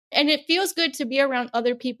And it feels good to be around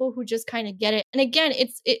other people who just kind of get it. And again,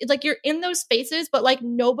 it's like you're in those spaces, but like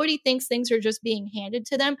nobody thinks things are just being handed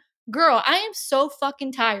to them. Girl, I am so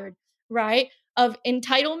fucking tired, right, of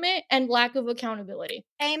entitlement and lack of accountability.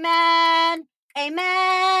 Amen.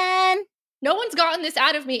 Amen. No one's gotten this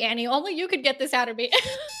out of me, Annie. Only you could get this out of me.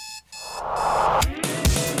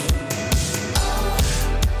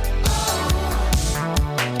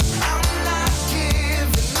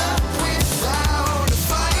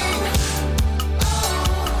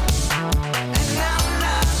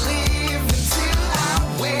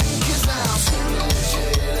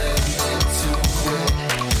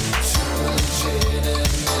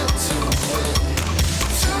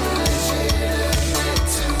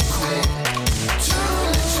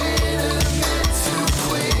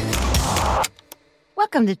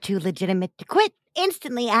 Welcome to Too Legitimate to Quit,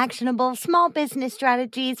 instantly actionable small business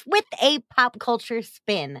strategies with a pop culture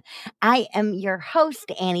spin. I am your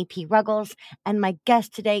host, Annie P. Ruggles, and my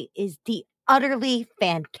guest today is the utterly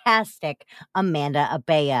fantastic Amanda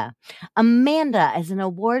Abella. Amanda is an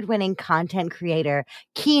award-winning content creator,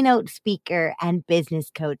 keynote speaker, and business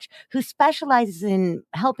coach who specializes in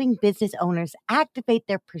helping business owners activate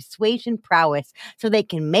their persuasion prowess so they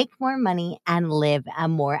can make more money and live a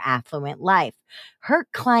more affluent life. Her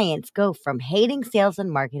clients go from hating sales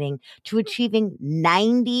and marketing to achieving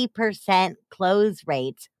 90% close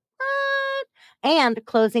rates. And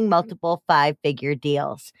closing multiple five-figure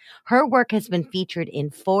deals. Her work has been featured in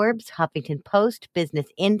Forbes, Huffington Post, Business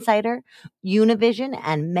Insider, Univision,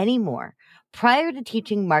 and many more. Prior to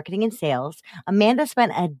teaching marketing and sales, Amanda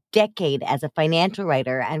spent a decade as a financial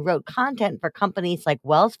writer and wrote content for companies like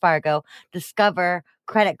Wells Fargo, Discover,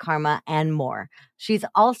 Credit Karma, and more. She's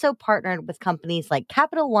also partnered with companies like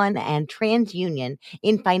Capital One and TransUnion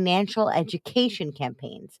in financial education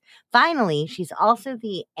campaigns. Finally, she's also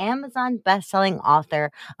the Amazon bestselling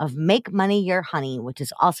author of Make Money Your Honey, which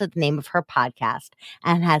is also the name of her podcast,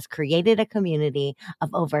 and has created a community of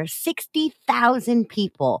over 60,000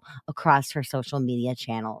 people across her social media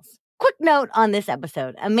channels. Quick note on this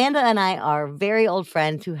episode. Amanda and I are very old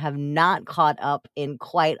friends who have not caught up in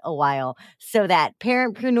quite a while. So that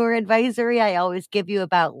parentpreneur advisory I always give you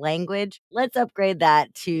about language, let's upgrade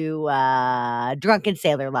that to drunken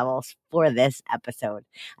sailor levels for this episode.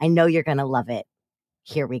 I know you're going to love it.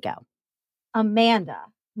 Here we go. Amanda,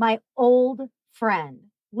 my old friend,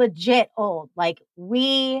 legit old. Like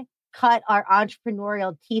we cut our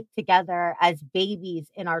entrepreneurial teeth together as babies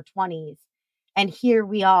in our 20s. And here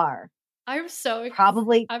we are. I'm so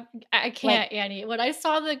probably. I can't, like, Annie. When I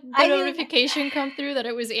saw the notification come through that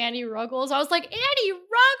it was Annie Ruggles, I was like, Annie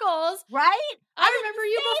Ruggles, right? I remember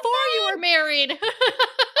you before you were married. I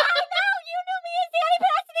know, you knew me as Annie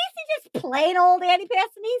Passanisi, just plain old Annie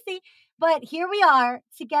Passanisi. But here we are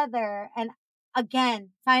together, and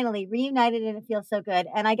again, finally reunited, and it feels so good.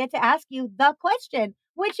 And I get to ask you the question,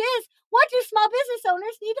 which is, what do small business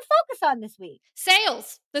owners need to focus on this week?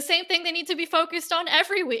 Sales. The same thing they need to be focused on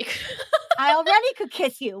every week. I already could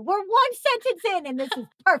kiss you. We're one sentence in and this is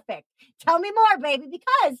perfect. Tell me more, baby,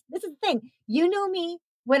 because this is the thing. You knew me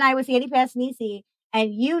when I was Annie Passanisi,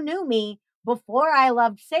 and you knew me before I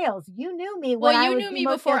loved sales. You knew me when I was you knew me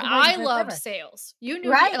before I loved sales. You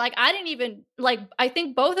knew me, like, I didn't even, like, I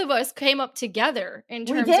think both of us came up together in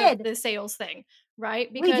terms of the sales thing,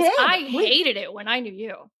 right? Because I hated it when I knew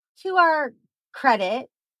you. To our credit,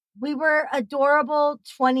 we were adorable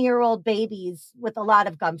 20-year-old babies with a lot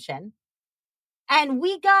of gumption. And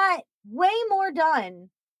we got way more done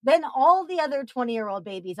than all the other 20-year-old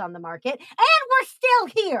babies on the market. And we're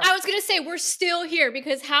still here. I was going to say, we're still here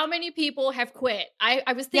because how many people have quit?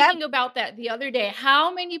 I was thinking about that the other day.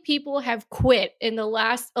 How many people have quit in the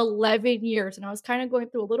last 11 years? And I was kind of going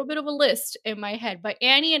through a little bit of a list in my head. But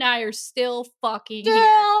Annie and I are still fucking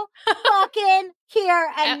here. Fucking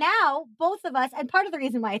here. And now both of us, and part of the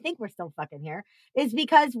reason why I think we're still fucking here is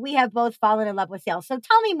because we have both fallen in love with sales. So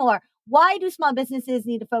tell me more. Why do small businesses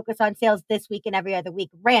need to focus on sales this week and every other week?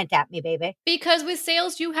 Rant at me, baby. Because with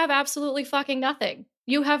sales, you have absolutely fucking nothing.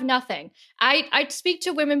 You have nothing. I speak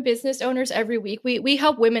to women business owners every week. We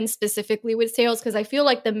help women specifically with sales because I feel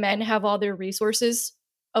like the men have all their resources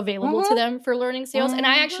available to them for learning sales. And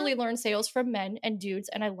I actually learn sales from men and dudes,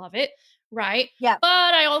 and I love it. Right? Yeah. But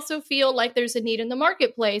I also feel like there's a need in the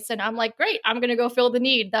marketplace. And I'm like, great, I'm going to go fill the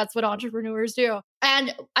need. That's what entrepreneurs do.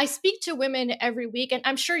 And I speak to women every week. And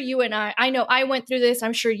I'm sure you and I know I went through this.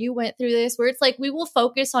 I'm sure you went through this, where it's like we will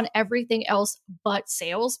focus on everything else but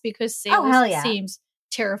sales because sales seems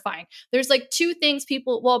terrifying. There's like two things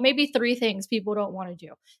people, well, maybe three things people don't want to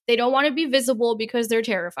do. They don't want to be visible because they're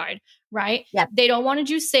terrified, right? Yep. They don't want to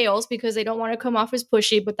do sales because they don't want to come off as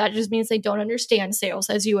pushy, but that just means they don't understand sales,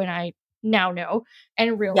 as you and I now know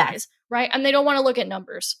and realize, right? And they don't want to look at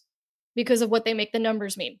numbers because of what they make the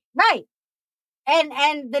numbers mean. Right.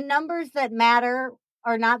 And the numbers that matter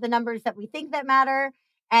are not the numbers that we think that matter.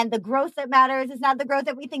 And the growth that matters is not the growth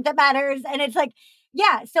that we think that matters. And it's like,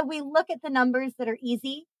 yeah, so we look at the numbers that are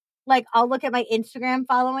easy. Like I'll look at my Instagram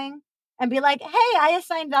following and be like, hey, I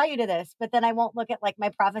assign value to this. But then I won't look at like my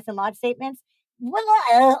profits and loss statements.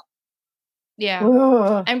 Yeah.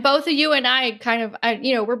 Ugh. And both of you and I kind of,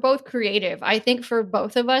 we're both creative. I think for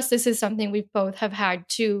both of us, this is something we both have had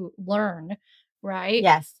to learn, right?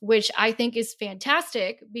 Yes. Which I think is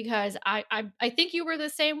fantastic because I think you were the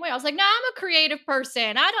same way. I was like, nah, I'm a creative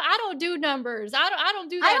person. I don't do numbers. I don't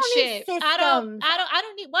do that I don't shit. need I systems.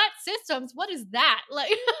 don't need what systems? What is that?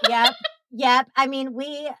 Like Yep. I mean,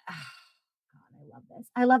 God,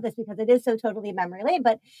 I love this because it is so totally memory lane.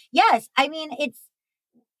 But yes, I mean, it's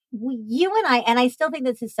you and I still think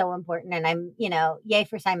this is so important. And I'm, yay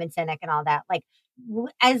for Simon Sinek and all that. Like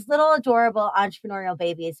as little adorable entrepreneurial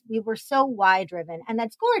babies, we were so why driven, and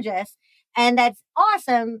that's gorgeous. And that's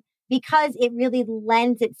awesome because it really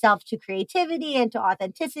lends itself to creativity and to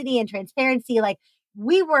authenticity and transparency. Like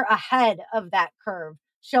we were ahead of that curve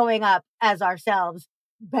showing up as ourselves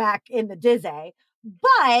back in the Dizzy.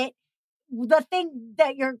 But the thing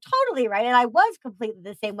that you're totally right, and I was completely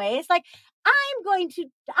the same way. It's like I'm going to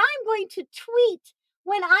tweet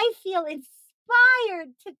when I feel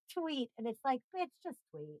inspired to tweet, and it's like, bitch, just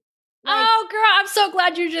tweet. Like, oh, girl, I'm so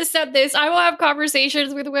glad you just said this. I will have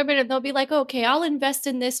conversations with women and they'll be like, okay, I'll invest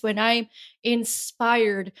in this when I'm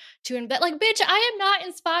inspired to invest. Like, bitch, I am not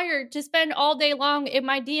inspired to spend all day long in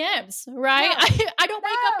my DMs, right? No, I don't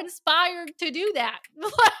wake up inspired to do that.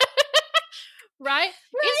 Right?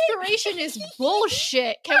 Inspiration is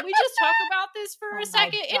bullshit. Can we just talk about this for a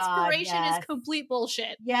second? God, Inspiration is complete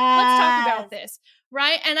bullshit. Yes. Let's talk about this,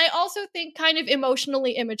 right? And I also think kind of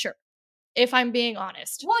emotionally immature, if I'm being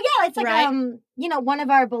honest. Well, yeah, it's like, right? One of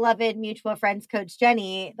our beloved mutual friends, Coach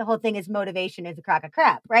Jenny, the whole thing is motivation is a crock of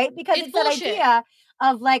crap, right? Because it's that idea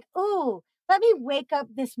of like, ooh, let me wake up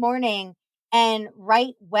this morning and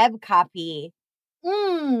write web copy.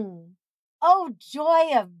 Oh,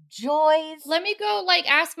 joy of joys. Let me go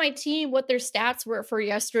ask my team what their stats were for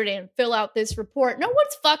yesterday and fill out this report. No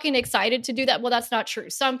one's fucking excited to do that. Well, that's not true.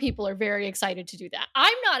 Some people are very excited to do that.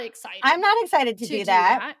 I'm not excited. I'm not excited to do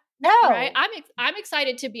that. No. Right? I'm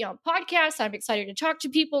excited to be on podcasts. I'm excited to talk to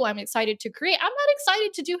people. I'm excited to create. I'm not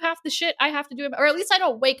excited to do half the shit I have to do, or at least I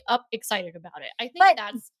don't wake up excited about it. I think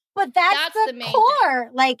that's the main core.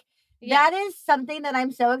 thing. Like that is something that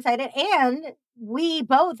I'm so excited. And we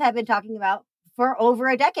both have been talking about for over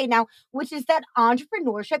a decade now, which is that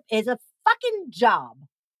entrepreneurship is a fucking job.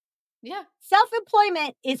 Yeah.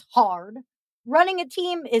 Self-employment is hard. Running a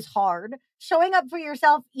team is hard. Showing up for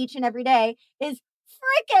yourself each and every day is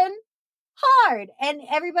freaking hard. And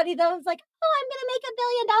everybody knows like, oh, I'm going to make $1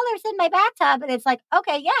 billion in my bathtub. And it's like,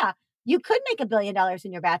 okay, yeah, you could make $1 billion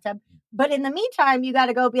in your bathtub. But in the meantime, you got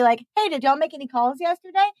to go be like, hey, did y'all make any calls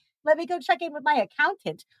yesterday? Let me go check in with my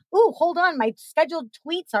accountant. Ooh, hold on. My scheduled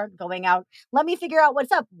tweets aren't going out. Let me figure out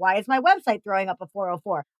what's up. Why is my website throwing up a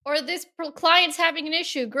 404? Or this client's having an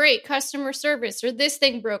issue. Great. Customer service. Or this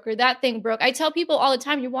thing broke or that thing broke. I tell people all the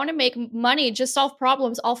time, you want to make money, just solve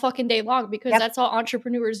problems all fucking day long because that's all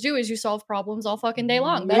entrepreneurs do is you solve problems all fucking day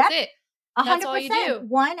long. That's it. 100%. That's all you do.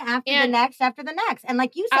 One after the next. And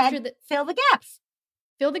like you said, fill the gaps.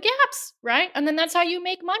 Fill the gaps, right? And then that's how you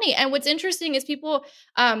make money. And what's interesting is people,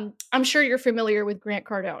 I'm sure you're familiar with Grant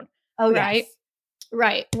Cardone. Oh, right? Yes.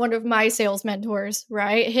 Right. One of my sales mentors,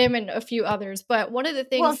 right? Him and a few others. But one of the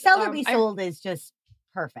things. Well, Sell or Be Sold is just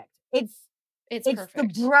perfect. It's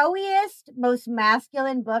perfect. The broiest, most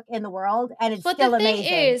masculine book in the world. And it's still amazing.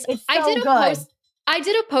 Is, it's so good. I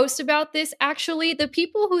did a post about this. Actually, the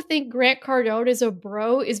people who think Grant Cardone is a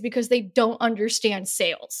bro is because they don't understand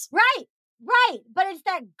sales. Right, but it's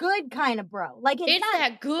that good kind of bro. Like it's not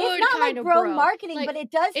that good it's not kind like of bro marketing, but it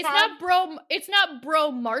does. It's not bro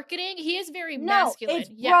marketing. He is very masculine. It's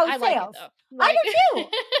bro I sales. like it though. Like, I do too.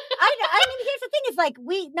 I mean, here's the thing: is like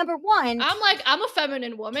number one. I'm a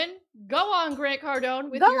feminine woman. Go on, Grant Cardone,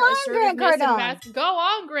 with your assertiveness and Go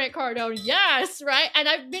on, Grant Cardone. Yes, right. And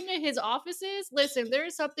I've been to his offices. Listen, there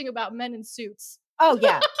is something about men in suits. Oh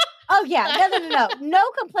yeah. No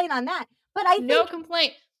complaint on that. But I think no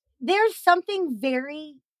complaint. There's something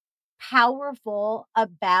very powerful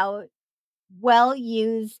about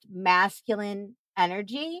well-used masculine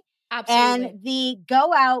energy. Absolutely. And the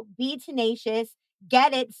go out, be tenacious,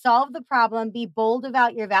 get it, solve the problem, be bold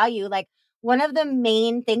about your value. Like, one of the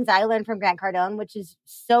main things I learned from Grant Cardone, which is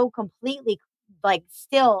so completely like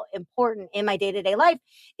still important in my day-to-day life,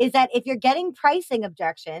 is that if you're getting pricing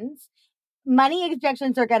objections, money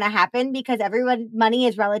objections are going to happen because money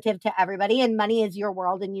is relative to everybody and money is your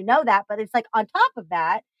world and you know that. But it's like on top of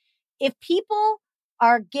that, if people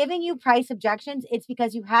are giving you price objections, it's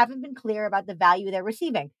because you haven't been clear about the value they're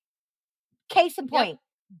receiving. Case in point,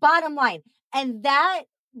 bottom line. And that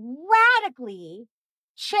radically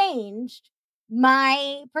changed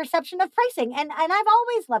my perception of pricing. And I've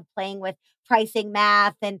always loved playing with pricing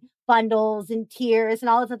math and bundles and tiers and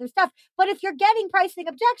all this other stuff. But if you're getting pricing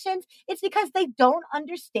objections, it's because they don't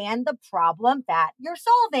understand the problem that you're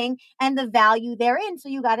solving and the value therein. So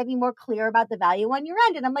you got to be more clear about the value on your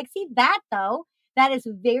end. And I'm like, see that though, that is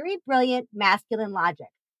very brilliant masculine logic.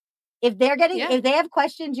 If they have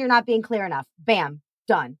questions, you're not being clear enough. Bam,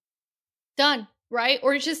 done. Right?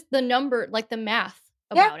 Or it's just the number, like the math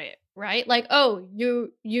about it, right? Like, oh,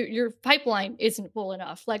 your pipeline isn't full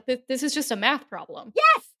enough. Like this is just a math problem.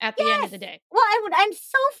 Yes. At the end of the day. Well, and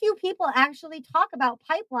so few people actually talk about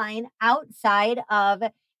pipeline outside of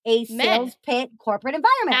a sales pit corporate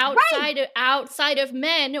environment. Outside of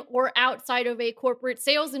men or outside of a corporate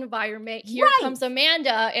sales environment. Here comes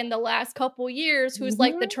Amanda in the last couple years, who's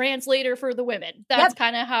like the translator for the women. That's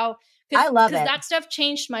kind of how I love it. Because that stuff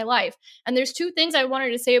changed my life. And there's two things I wanted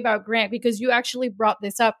to say about Grant, because you actually brought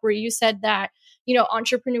this up where you said that,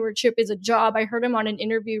 entrepreneurship is a job. I heard him on an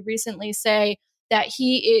interview recently say that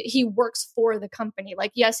he works for the company.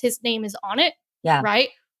 Like, yes, his name is on it. Yeah. Right.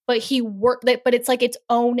 But but it's like its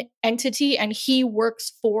own entity and he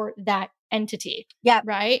works for that entity. Yeah.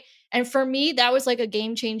 Right. And for me, that was like a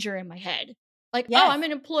game changer in my head. Like, oh, I'm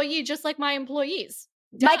an employee just like my employees.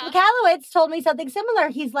 Duh. Mike Michalowicz told me something similar.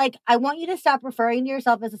 He's like, I want you to stop referring to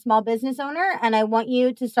yourself as a small business owner and I want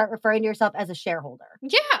you to start referring to yourself as a shareholder.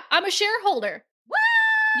 Yeah, I'm a shareholder. What?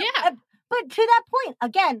 Yeah. But to that point,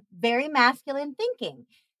 again, very masculine thinking.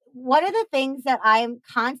 One of the things that I'm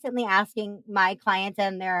constantly asking my clients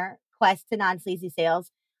and their quest to non-sleazy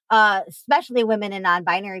sales, especially women and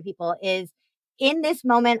non-binary people, is in this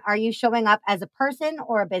moment, are you showing up as a person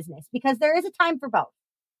or a business? Because there is a time for both.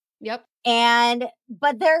 Yep.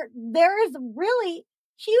 But there is really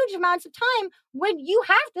huge amounts of time when you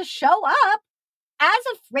have to show up as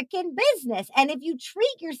a freaking business. And if you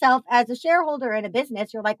treat yourself as a shareholder in a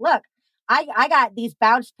business, you're like, look, I got these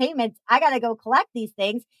bounced payments. I got to go collect these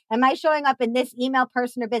things. Am I showing up in this email,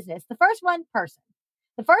 person or business? The first one, person.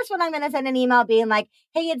 The first one, I'm going to send an email being like,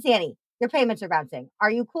 hey, it's Annie. Your payments are bouncing.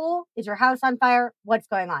 Are you cool? Is your house on fire? What's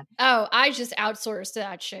going on? Oh, I just outsourced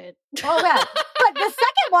that shit. Oh, yeah. But the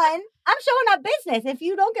second one, I'm showing up business. If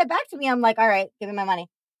you don't get back to me, I'm like, all right, give me my money.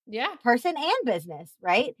 Yeah. Person and business,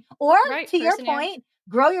 right? Or to your point,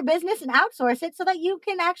 grow your business and outsource it so that you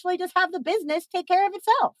can actually just have the business take care of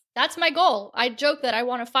itself. That's my goal. I joke that I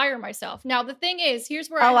want to fire myself. Now, the thing is, here's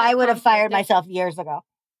where I would have fired myself years ago.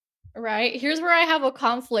 Right? Here's where I have a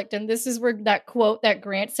conflict. And this is where that quote that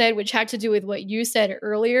Grant said, which had to do with what you said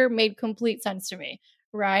earlier, made complete sense to me.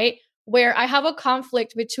 Right? Where I have a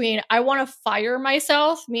conflict between I want to fire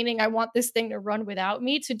myself, meaning I want this thing to run without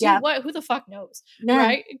me, to do what? Who the fuck knows? No.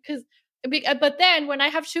 Right? But then when I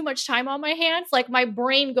have too much time on my hands, like my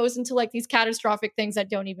brain goes into like these catastrophic things that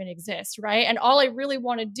don't even exist. Right? And all I really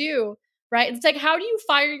want to do, right? It's like, how do you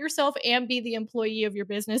fire yourself and be the employee of your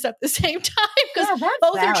business at the same time? Because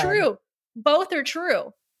both are true. Both are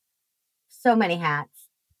true. So many hats.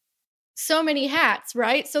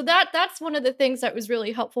 Right? So that's one of the things that was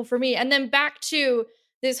really helpful for me. And then back to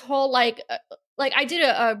this whole like I did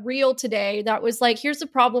a reel today that was like, here's the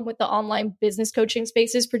problem with the online business coaching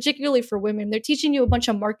spaces, particularly for women. They're teaching you a bunch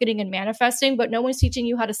of marketing and manifesting, but no one's teaching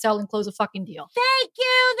you how to sell and close a fucking deal. Thank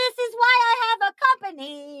you. This is why I have a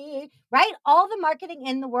company, right? All the marketing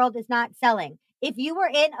in the world is not selling. If you were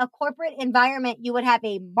in a corporate environment, you would have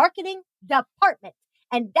a marketing department.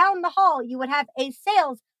 And down the hall, you would have a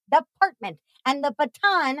sales department. And the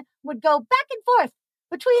baton would go back and forth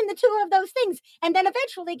between the two of those things, and then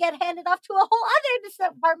eventually get handed off to a whole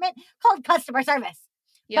other department called customer service.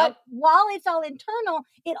 Yep. But while it's all internal,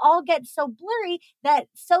 it all gets so blurry that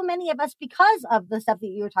so many of us, because of the stuff that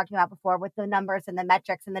you were talking about before with the numbers and the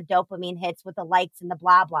metrics and the dopamine hits with the likes and the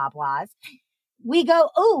blah, blah, blahs, we go,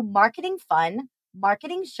 oh, marketing fun,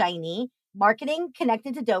 marketing shiny, marketing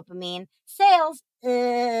connected to dopamine, sales,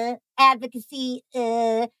 advocacy,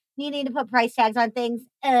 needing to put price tags on things,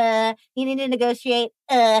 needing to negotiate,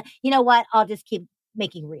 you know what? I'll just keep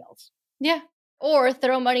making reels. Yeah. Or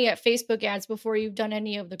throw money at Facebook ads before you've done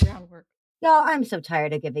any of the groundwork. Y'all, I'm so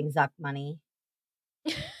tired of giving Zuck money.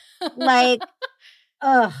 Like,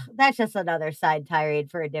 ugh, that's just another side tirade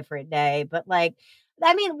for a different day. But like,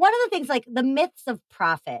 I mean, one of the things, like the myths of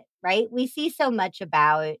profit, right? We see so much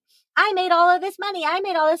about, I made all of this money. I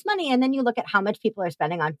made all this money. And then you look at how much people are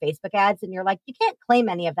spending on Facebook ads and you're like, you can't claim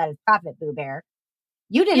any of that as profit, Boo Bear.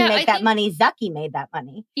 You didn't Yeah, make I that think, money. Zucky made that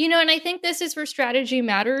money. and I think this is where strategy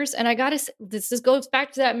matters. And I gotta, goes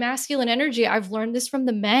back to that masculine energy. I've learned this from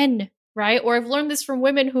the men, right? Or I've learned this from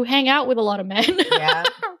women who hang out with a lot of men, Yeah.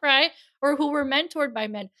 right? Or who were mentored by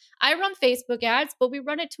men. I run Facebook ads, but we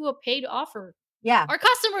run it to a paid offer. Yeah. Our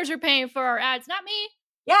customers are paying for our ads, not me.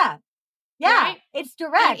 Yeah. Yeah. Right? It's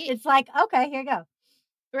direct. It's like, okay, here you go.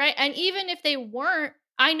 Right. And even if they weren't,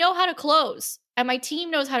 I know how to close and my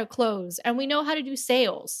team knows how to close and we know how to do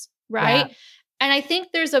sales. Right. Yeah. And I think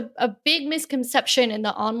there's a big misconception in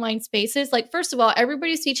the online spaces. Like, first of all,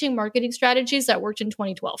 everybody's teaching marketing strategies that worked in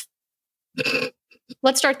 2012.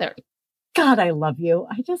 Let's start there. God, I love you.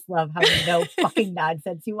 I just love how no fucking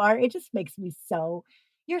nonsense you are. It just makes me so,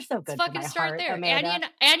 you're so good. Let's fucking start heart, there. Amanda.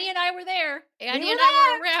 Annie and I were there. Annie we and there.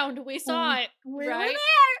 I were around. We saw it. We right? were there.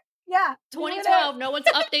 Yeah. 2012. No one's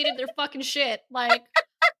updated their fucking shit. Like,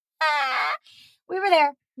 we were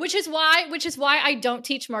there. Which is why I don't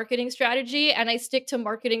teach marketing strategy and I stick to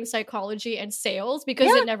marketing psychology and sales because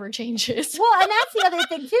it never changes. Well, and that's the other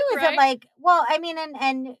thing too, is right? That like, well, I mean,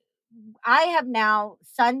 and I have now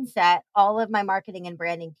sunset all of my marketing and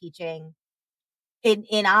branding teaching in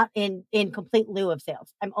complete lieu of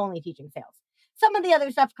sales. I'm only teaching sales. Some of the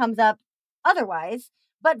other stuff comes up otherwise,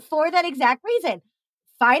 but for that exact reason,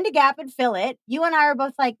 find a gap and fill it. You and I are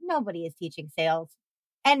both like, nobody is teaching sales.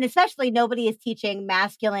 And especially nobody is teaching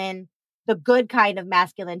masculine, the good kind of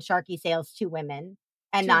masculine sharky sales to women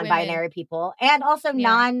and non-binary people, and also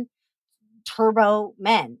non-turbo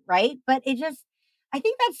men, right? But it just, I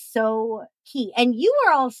think that's so key. And you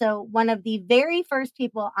are also one of the very first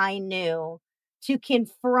people I knew to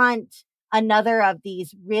confront another of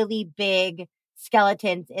these really big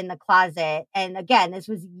skeletons in the closet. And again, this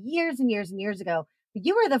was years and years and years ago.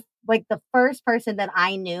 You were the first person that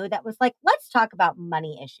I knew that was like, let's talk about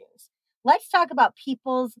money issues. Let's talk about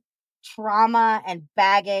people's trauma and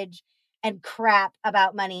baggage and crap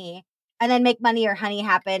about money, and then make money or honey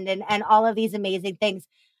happen and all of these amazing things.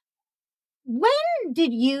 When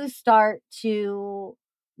did you start to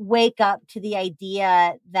wake up to the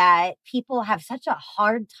idea that people have such a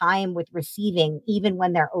hard time with receiving, even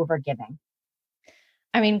when they're overgiving?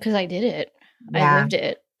 I mean, because I did it. Yeah. I lived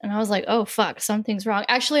it. And I was like, oh, fuck, something's wrong.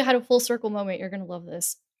 Actually, I had a full circle moment. You're going to love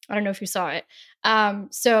this. I don't know if you saw it.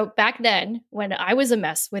 So back then, when I was a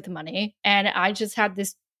mess with money and I just had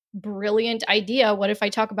this brilliant idea, what if I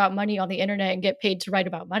talk about money on the internet and get paid to write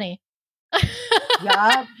about money?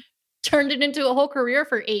 Yeah. Turned it into a whole career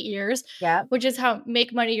for 8 years, which is how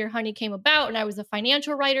Make Money Your Honey came about. And I was a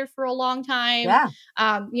financial writer for a long time. Yeah.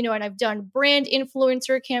 And I've done brand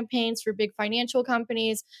influencer campaigns for big financial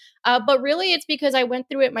companies. But really, it's because I went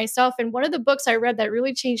through it myself. And one of the books I read that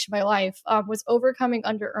really changed my life was Overcoming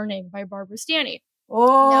Under-Earning by Barbara Stanny.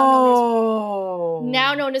 Oh.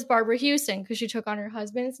 Now known as Barbara Houston, because she took on her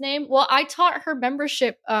husband's name. Well, I taught her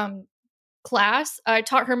membership class. I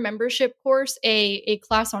taught her membership course a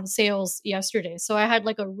class on sales yesterday. So I had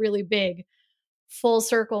like a really big full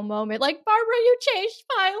circle moment. Like, Barbara, you changed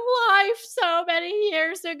my life so many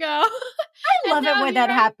years ago. I love it when that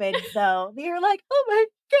happens, though. You're like, oh my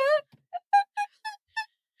God.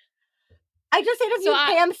 I just interviewed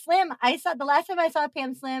Pam Slim. I saw the last time I saw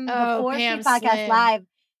Pam Slim before she podcast live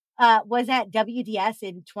was at WDS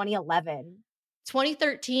in 2011.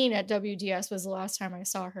 2013 at WDS was the last time I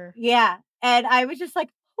saw her. Yeah. And I was just like,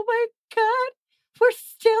 oh my God, we're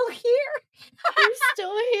still here. We're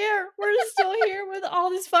still here. We're still here with all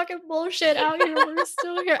this fucking bullshit out here. We're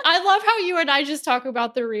still here. I love how you and I just talk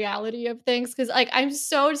about the reality of things, because like I'm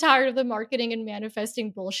so tired of the marketing and manifesting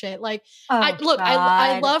bullshit. Like, I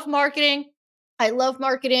love marketing. I love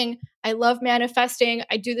marketing. I love manifesting.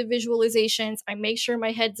 I do the visualizations. I make sure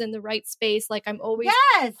my head's in the right space. Like, I'm always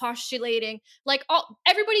postulating. Like,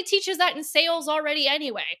 everybody teaches that in sales already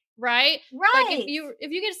anyway, right? Right. Like,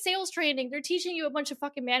 if you get sales training, they're teaching you a bunch of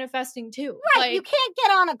fucking manifesting too. Right. Like, you can't get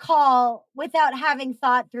on a call without having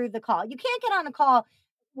thought through the call. You can't get on a call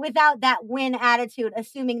without that win attitude,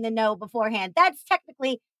 assuming the no beforehand. That's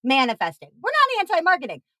technically manifesting. We're not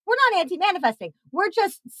anti-marketing. We're not anti-manifesting. We're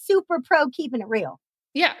just super pro keeping it real.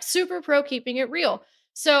 Yeah, super pro keeping it real.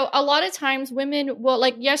 So a lot of times women will,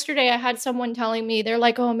 like yesterday I had someone telling me, they're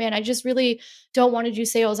like, "Oh man, I just really don't want to do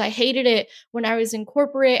sales. I hated it when I was in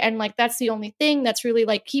corporate and like that's the only thing that's really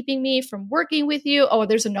like keeping me from working with you." Oh,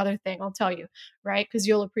 there's another thing I'll tell you, right? Cuz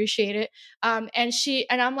you'll appreciate it. And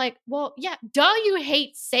I'm like, "Well, yeah, duh, you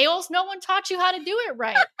hate sales. No one taught you how to do it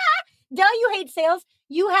right." Duh, you hate sales.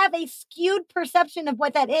 You have a skewed perception of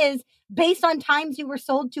what that is based on times you were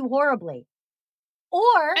sold to horribly.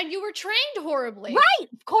 Or, and you were trained horribly. Right.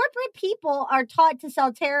 Corporate people are taught to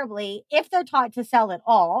sell terribly if they're taught to sell at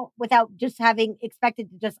all without just having expected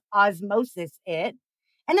to just osmosis it.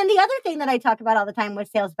 And then the other thing that I talk about all the time with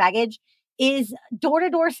sales baggage is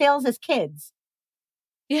door-to-door sales as kids.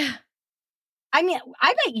 Yeah. I mean,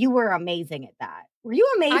 I bet you were amazing at that. Were you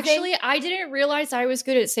amazing? Actually, I didn't realize I was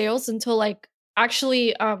good at sales until like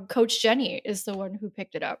actually Coach Jenny is the one who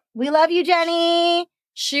picked it up. We love you, Jenny.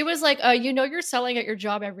 She was like, you're selling at your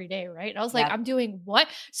job every day, right? And I was like, Yep. I'm doing what?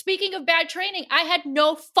 Speaking of bad training, I had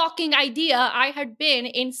no fucking idea I had been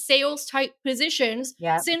in sales type positions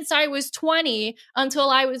since I was 20 until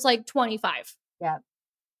I was like 25. Yeah.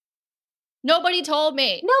 Nobody told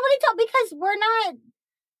me. Because we're not.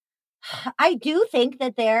 I do think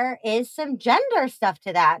that there is some gender stuff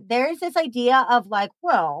to that. There's this idea of like,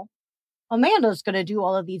 well, Amanda's going to do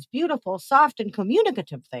all of these beautiful, soft, and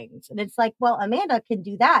communicative things. And it's like, well, Amanda can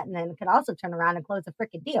do that and then can also turn around and close a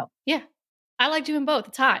freaking deal. Yeah. I like doing both.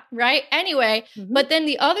 It's hot, right? Anyway, but then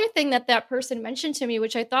the other thing that person mentioned to me,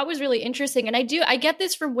 which I thought was really interesting, and I get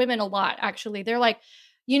this from women a lot, actually. They're like,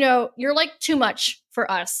 you're like too much for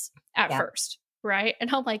us at first, right? And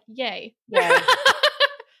I'm like, yay. Yeah.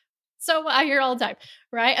 So I hear all the time,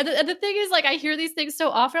 right? And the thing is, like, I hear these things so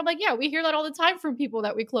often. I'm like, yeah, we hear that all the time from people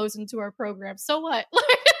that we close into our program. So what?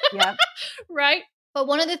 Yeah. Right? But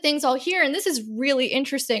one of the things I'll hear, and this is really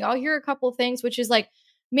interesting, I'll hear a couple of things, which is like,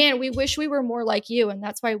 man, we wish we were more like you, and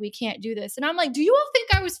that's why we can't do this. And I'm like, do you all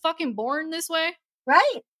think I was fucking born this way?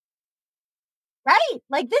 Right. Right.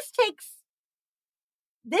 Like this takes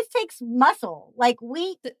muscle. Like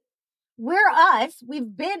we're us.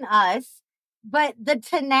 We've been us. But the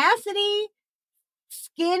tenacity,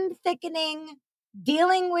 skin thickening,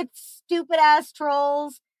 dealing with stupid ass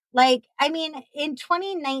trolls. Like, I mean, in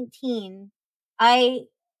 2019, I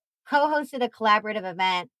co-hosted a collaborative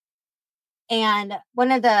event and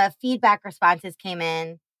one of the feedback responses came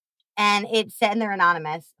in and it said, and they're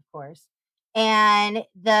anonymous, of course. And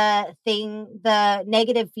the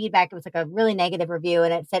negative feedback, it was like a really negative review.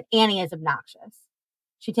 And it said, Annie is obnoxious.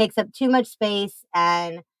 She takes up too much space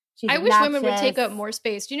and I wish women would take up more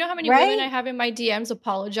space. Do you know how many women I have in my DMs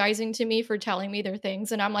apologizing to me for telling me their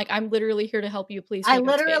things? And I'm like, I'm literally here to help you. Please. I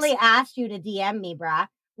literally asked you to DM me, brah.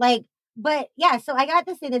 Like, but yeah, so I got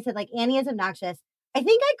this thing that said like, Annie is obnoxious. I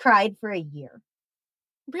think I cried for a year.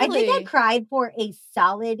 Really? I think I cried for a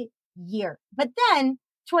solid year. But then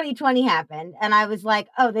 2020 happened and I was like,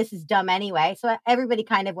 oh, this is dumb anyway. So everybody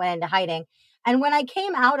kind of went into hiding. And when I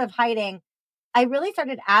came out of hiding, I really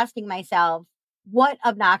started asking myself what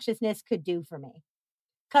obnoxiousness could do for me.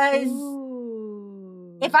 Because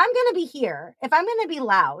if I'm going to be here, if I'm going to be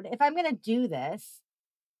loud, if I'm going to do this,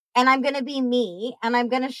 and I'm going to be me, and I'm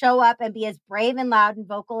going to show up and be as brave and loud and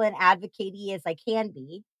vocal and advocate-y as I can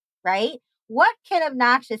be, right? What can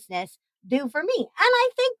obnoxiousness do for me? And I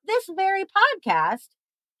think this very podcast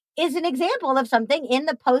is an example of something in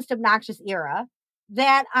the post-obnoxious era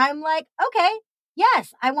that I'm like, okay,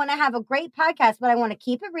 yes, I want to have a great podcast, but I want to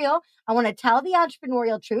keep it real. I want to tell the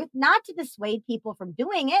entrepreneurial truth, not to dissuade people from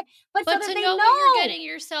doing it, but so that to they know what you're getting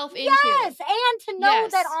yourself into. Yes, and to know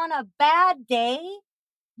that on a bad day,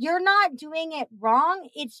 you're not doing it wrong.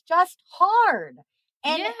 It's just hard.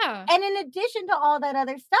 And, and in addition to all that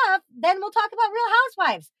other stuff, then we'll talk about Real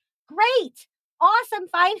Housewives. Great. Awesome.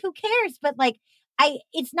 Fine. Who cares? But like,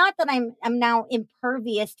 it's not that I'm now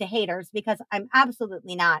impervious to haters, because I'm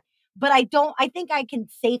absolutely not. But I think I can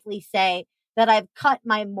safely say that I've cut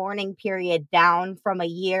my mourning period down from a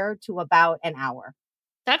year to about an hour.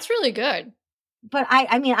 That's really good. But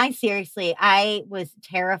I mean, I was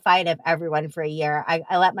terrified of everyone for a year.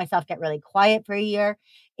 I let myself get really quiet for a year.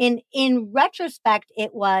 In retrospect,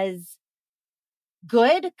 it was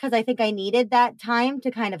good because I think I needed that time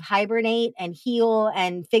to kind of hibernate and heal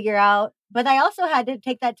and figure out. But I also had to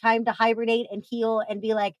take that time to hibernate and heal and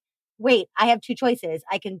be like, wait, I have two choices.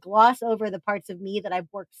 I can gloss over the parts of me that I've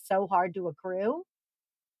worked so hard to accrue,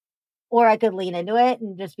 or I could lean into it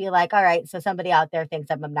and just be like, all right, so somebody out there thinks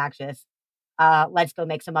I'm obnoxious. Let's go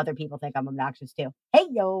make some other people think I'm obnoxious too. Hey,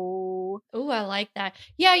 yo. Oh, I like that.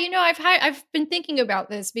 Yeah. I've been thinking about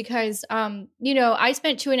this because, I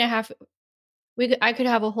spent I could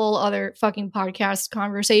have a whole other fucking podcast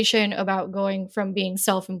conversation about going from being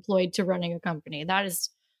self-employed to running a company. That is,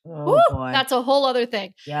 whew, Oh boy. that's a whole other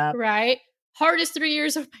thing. Yep. Right? Hardest 3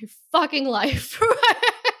 years of my fucking life.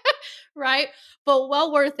 Right? But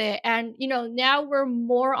well worth it. And now we're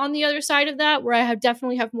more on the other side of that, where I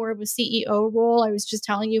definitely have more of a CEO role. I was just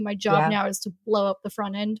telling you, my job now is to blow up the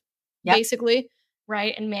front end, basically,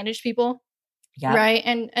 right? And manage people. Yep. Right.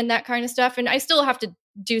 And that kind of stuff. And I still have to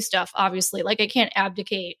do stuff, obviously. Like I can't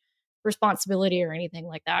abdicate responsibility or anything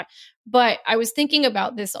like that. But I was thinking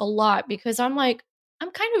about this a lot because I'm like,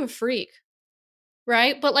 I'm kind of a freak.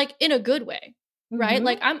 Right. But like in a good way. Right. Mm-hmm.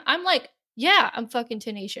 Like I'm like, yeah, I'm fucking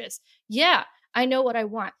tenacious. Yeah, I know what I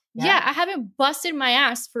want. Yeah, I haven't busted my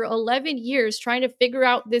ass for 11 years trying to figure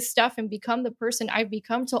out this stuff and become the person I've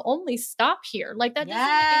become to only stop here. Like that doesn't make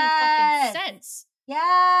any fucking sense.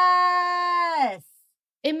 Yes.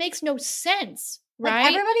 It makes no sense, Like right?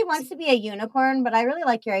 everybody wants to be a unicorn, but I really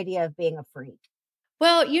like your idea of being a freak.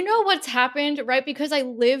 Well, you know what's happened, right? Because I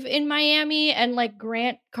live in Miami and like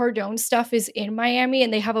Grant Cardone stuff is in Miami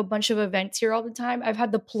and they have a bunch of events here all the time. I've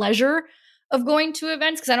had the pleasure of going to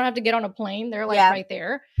events because I don't have to get on a plane. They're like right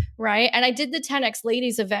there, right? And I did the 10X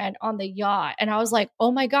Ladies event on the yacht and I was like,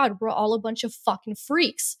 oh my God, we're all a bunch of fucking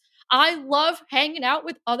freaks. I love hanging out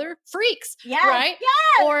with other freaks, right?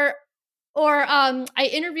 Yes. Or I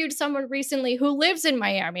interviewed someone recently who lives in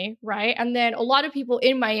Miami, right? And then a lot of people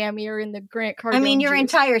in Miami are in the Grant Cardone. I mean, your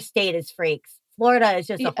entire state is freaks. Florida is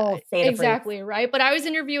just a whole state of freaks. Exactly, right? But I was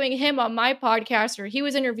interviewing him on my podcast, or he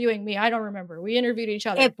was interviewing me. I don't remember. We interviewed each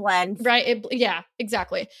other. It blends. Right? Yeah,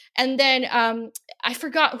 exactly. And then I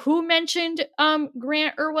forgot who mentioned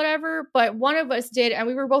Grant or whatever, but one of us did, and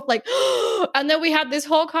we were both like, and then we had this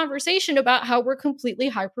whole conversation about how we're completely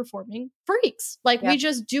high-performing freaks. Like we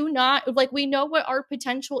just do not, like we know what our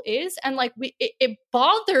potential is, and like it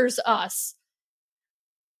bothers us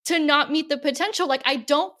to not meet the potential. Like, I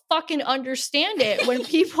don't fucking understand it when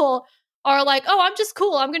people are like, oh, I'm just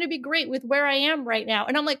cool. I'm going to be great with where I am right now.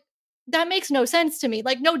 And I'm like, that makes no sense to me.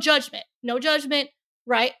 Like, no judgment,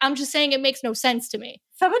 right? I'm just saying it makes no sense to me.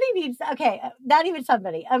 Somebody needs, okay, not even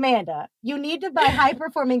somebody, Amanda, you need to buy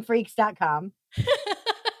highperformingfreaks.com.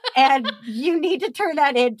 And you need to turn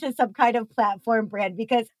that into some kind of platform brand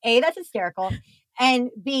because A, that's hysterical. And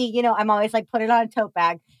B, I'm always like, put it on a tote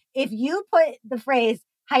bag. If you put the phrase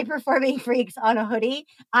high performing freaks on a hoodie,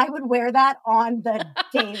 I would wear that on the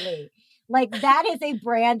daily. Like that is a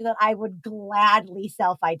brand that I would gladly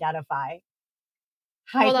self-identify.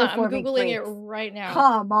 Hold on, I'm Googling it right now.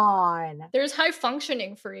 Come on. There's high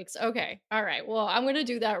functioning freaks. Okay. All right. Well, I'm going to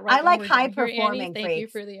do that right now. I like high performing freaks. Thank you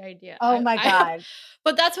for the idea. Oh my God.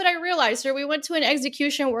 But that's what I realized. So we went to an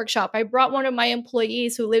execution workshop. I brought one of my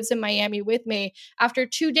employees who lives in Miami with me. After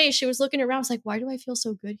 2 days, she was looking around. I was like, why do I feel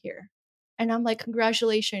so good here? And I'm like,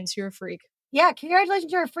 congratulations, you're a freak. Yeah,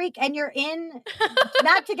 congratulations, you're a freak. And you're in,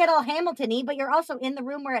 not to get all Hamilton-y, but you're also in the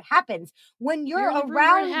room where it happens. When you're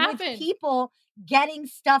around with people getting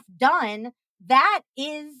stuff done, that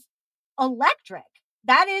is electric.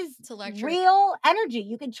 That is real energy.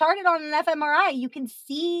 You can chart it on an fMRI. You can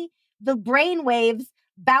see the brain waves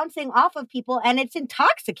bouncing off of people, and it's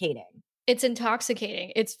intoxicating. It's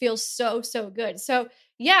intoxicating. It feels so, so good. So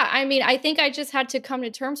yeah, I mean, I think I just had to come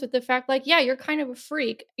to terms with the fact, like, yeah, you're kind of a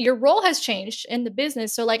freak. Your role has changed in the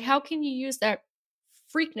business. So like, how can you use that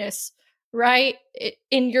freakness, right,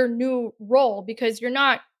 in your new role? Because you're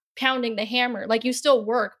not pounding the hammer. Like you still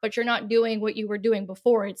work, but you're not doing what you were doing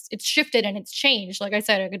before. It's shifted and it's changed. Like I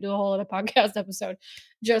said, I could do a whole other podcast episode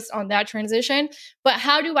just on that transition. But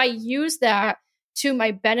how do I use that to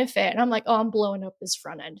my benefit? And I'm like, oh, I'm blowing up this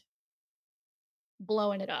front end.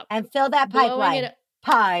 Blowing it up. And fill that pipeline.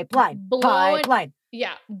 Pipeline.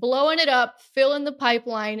 Yeah. Blowing it up, filling the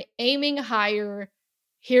pipeline, aiming higher.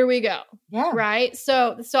 Here we go. Yeah. Right.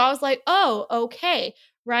 So I was like, oh, okay.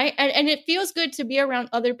 Right. And it feels good to be around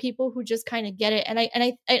other people who just kind of get it.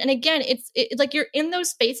 And again, it's like you're in those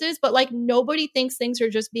spaces, but like nobody thinks things are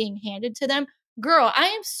just being handed to them. Girl, I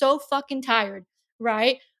am so fucking tired,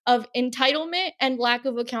 right, of entitlement and lack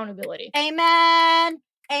of accountability. Amen.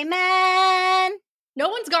 No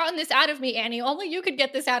one's gotten this out of me, Annie. Only you could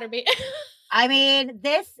get this out of me. I mean,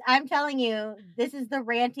 I'm telling you, this is the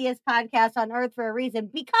rantiest podcast on earth for a reason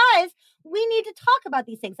because we need to talk about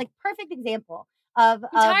these things. Like, perfect example of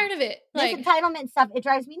I'm tired of it. This entitlement stuff. It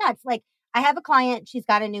drives me nuts. Like, I have a client, she's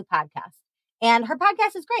got a new podcast and her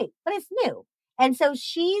podcast is great, but it's new. And so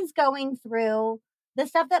she's going through the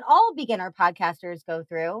stuff that all beginner podcasters go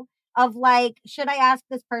through. Of like, should I ask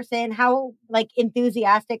this person how like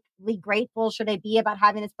enthusiastically grateful should I be about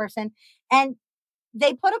having this person? And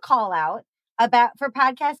they put a call out for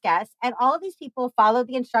podcast guests, and all of these people followed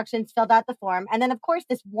the instructions, filled out the form, and then of course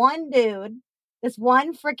this one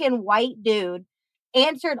freaking white dude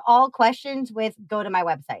answered all questions with "go to my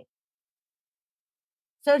website."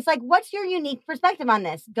 So it's like, what's your unique perspective on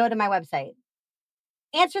this? Go to my website.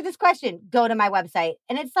 Answer this question. Go to my website.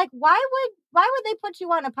 And it's like, why would they put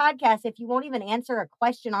you on a podcast if you won't even answer a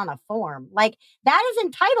question on a form? Like, that is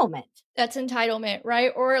entitlement. That's entitlement,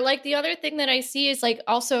 right? Or like the other thing that I see is like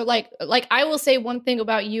also like I will say one thing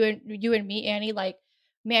about you and me, Annie. Like,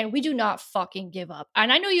 man, we do not fucking give up.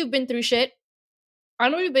 And I know you've been through shit. I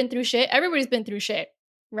know you've been through shit. Everybody's been through shit,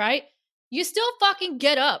 right? You still fucking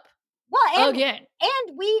get up. Well, again.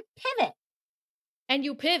 And we pivot. And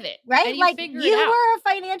you pivot. Right? And you were a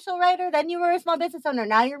financial writer, then you were a small business owner.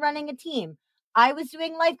 Now you're running a team. I was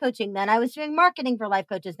doing life coaching. Then I was doing marketing for life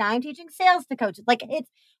coaches. Now I'm teaching sales to coaches. Like,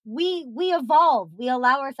 we evolve. We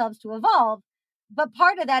allow ourselves to evolve. But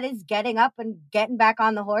part of that is getting up and getting back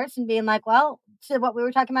on the horse and being like, well, to what we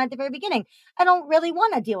were talking about at the very beginning, I don't really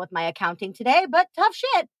want to deal with my accounting today, but tough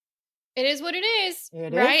shit. It is what it is.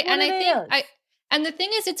 It right? Is what and it I think is. and the thing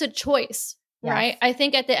is, it's a choice. Yes. Right? I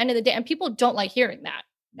think at the end of the day, and people don't like hearing that.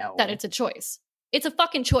 No. That it's a choice. It's a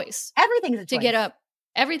fucking choice. Everything's a choice. To get up.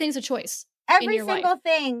 Everything's a choice. Every single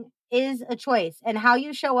thing is a choice. And how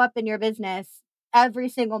you show up in your business every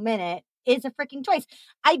single minute is a freaking choice.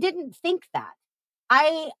 I didn't think that.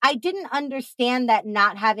 I didn't understand that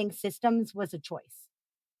not having systems was a choice.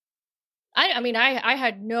 I mean, I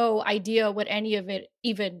had no idea what any of it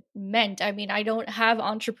even meant. I mean, I don't have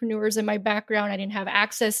entrepreneurs in my background. I didn't have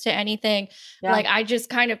access to anything. Yeah. Like, I just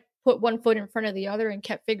kind of put one foot in front of the other and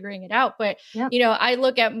kept figuring it out. But, you know, I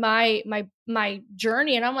look at my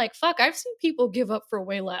journey and I'm like, fuck, I've seen people give up for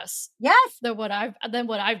way less. Yes. Than what I've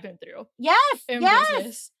been through. Yes. In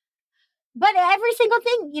business. But every single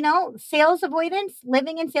thing, you know, sales avoidance,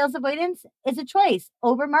 living in sales avoidance is a choice.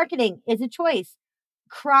 Over marketing is a choice.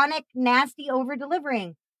 Chronic, nasty over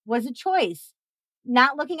delivering was a choice.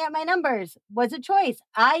 Not looking at my numbers was a choice.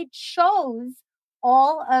 I chose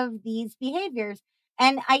all of these behaviors.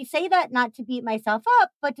 And I say that not to beat myself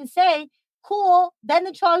up, but to say, cool, then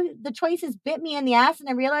the choices bit me in the ass and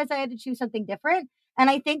I realized I had to choose something different. And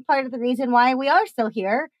I think part of the reason why we are still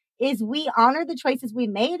here is we honor the choices we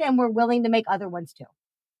made and we're willing to make other ones too.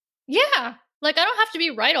 Yeah. Like, I don't have to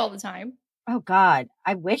be right all the time. Oh, God.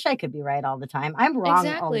 I wish I could be right all the time. I'm wrong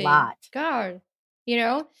a lot. God. You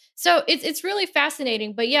know? So it's really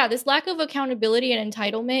fascinating. But yeah, this lack of accountability and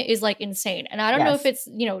entitlement is like insane. And I don't know if it's,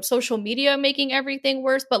 you know, social media making everything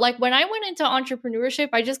worse. But like when I went into entrepreneurship,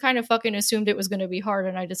 I just kind of fucking assumed it was going to be hard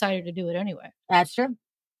and I decided to do it anyway. That's true.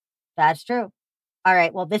 That's true. All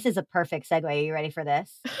right. Well, this is a perfect segue. Are you ready for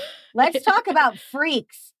this? Let's talk about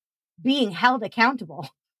freaks being held accountable.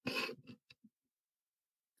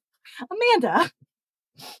 Amanda,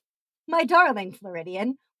 my darling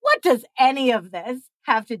Floridian, what does any of this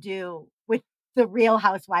have to do with the Real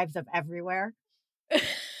Housewives of Everywhere?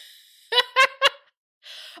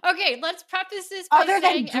 Okay, let's preface this by other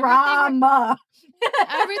saying than drama.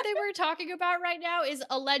 Everything we're talking about right now is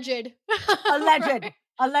alleged. Alleged.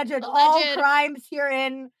 All crimes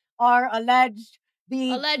herein are alleged.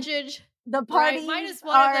 Alleged. The parties minus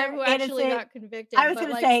one of them who innocent. actually got convicted. I was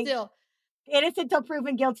going to say, still. Innocent till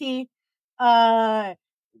proven guilty.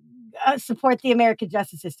 Support the American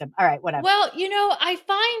justice system. All right, whatever. Well, you know, I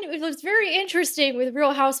find it was very interesting with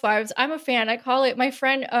Real Housewives. I'm a fan. I call it, my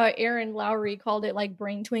friend Aaron Lowry called it like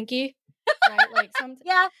brain Twinkie. Right? Like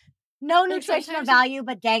yeah. No nutritional value,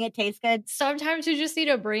 but dang, it tastes good. Sometimes you just eat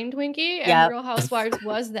a brain Twinkie, and Real Housewives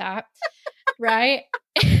was that. Right?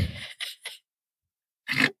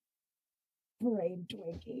 Brain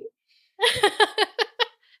Twinkie.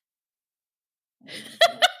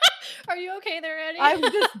 Are you okay there, Eddie? I'm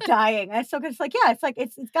just dying. It's like, yeah,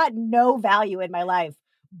 it's got no value in my life,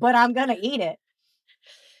 but I'm gonna eat it.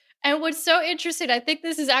 And what's so interesting, I think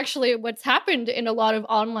this is actually what's happened in a lot of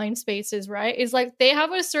online spaces, right? Is like they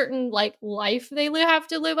have a certain like life they have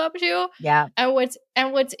to live up to. Yeah. And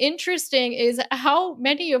what's interesting is how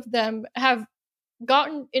many of them have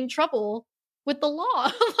gotten in trouble with the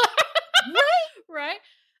law. Right?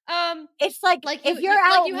 It's like if you're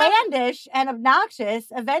outlandish and obnoxious,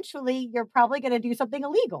 eventually you're probably going to do something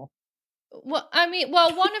illegal. Well, I mean,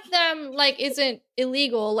 one of them like isn't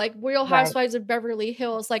illegal, like Real Housewives of Beverly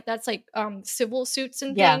Hills, like that's like civil suits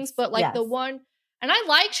and things, but like the one, and I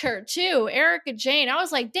liked her too, Erica Jane. I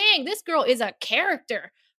was like, dang, this girl is a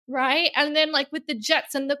character, right? And then like with the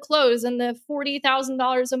jets and the clothes and the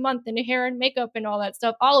 $40,000 a month in hair and makeup and all that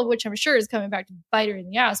stuff, all of which I'm sure is coming back to bite her in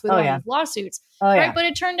the ass with all these lawsuits, right? But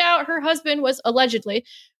it turned out her husband was allegedly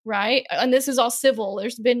right? And this is all civil.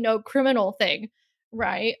 There's been no criminal thing,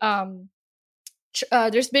 right?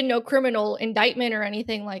 There's been no criminal indictment or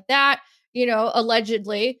anything like that,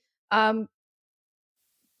 allegedly.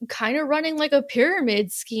 Kind of running like a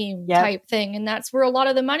pyramid scheme Yep. type thing. And that's where a lot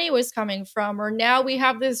of the money was coming from. Or now we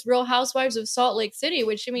have this Real Housewives of Salt Lake City,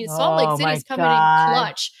 which Salt Lake City's coming in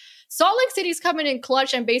clutch. Salt Lake City's coming in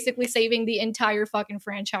clutch and basically saving the entire fucking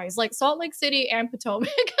franchise. Like Salt Lake City and Potomac.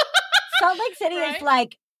 Salt Lake City is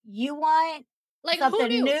like, you want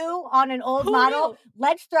something new on an old model?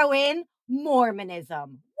 Let's throw in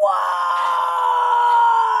Mormonism. What?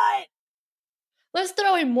 Let's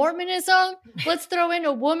throw in Mormonism. Let's throw in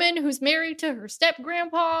a woman who's married to her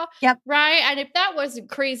step-grandpa. Yep. Right? And if that wasn't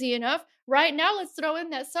crazy enough, right now let's throw in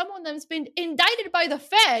that some of them's been indicted by the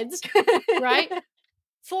feds, right?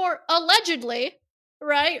 For allegedly,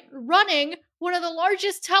 right, running one of the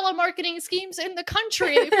largest telemarketing schemes in the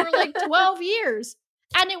country for like 12 years.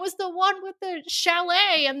 And it was the one with the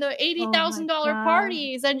chalet and the $80,000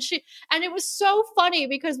 parties. And it was so funny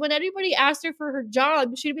because when anybody asked her for her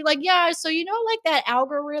job, she'd be like, yeah, so like that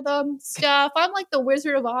algorithm stuff. I'm like the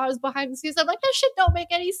Wizard of Oz behind the scenes. I'm like, that shit don't make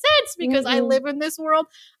any sense because I live in this world.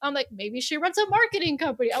 I'm like, maybe she runs a marketing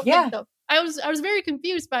company. I was very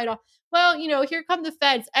confused by it all. Well, here come the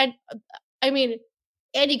feds. And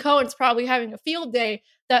Andy Cohen's probably having a field day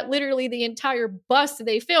that literally the entire bus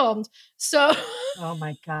they filmed. So, oh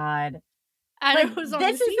my God. And it was on the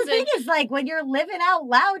season. The thing is like when you're living out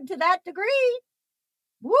loud to that degree,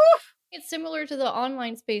 woof. It's similar to the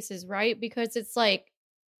online spaces, right? Because it's like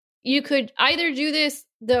you could either do this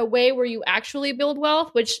the way where you actually build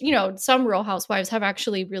wealth, which, some Real Housewives have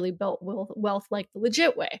actually really built wealth like the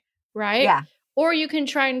legit way, right? Yeah. Or you can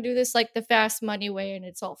try and do this like the fast money way and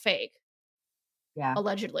it's all fake. Yeah.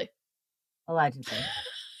 Allegedly. Or,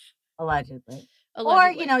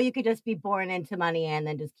 you could just be born into money and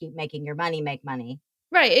then just keep making your money make money.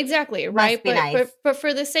 Right, exactly, right? Nice. But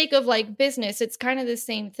for the sake of like business, it's kind of the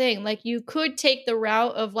same thing. Like you could take the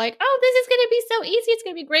route of like, oh, this is going to be so easy, it's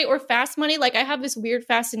going to be great, or fast money. Like I have this weird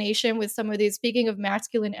fascination with some of these, speaking of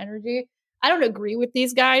masculine energy. I don't agree with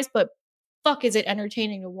these guys, but fuck is it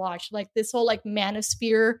entertaining to watch. Like this whole like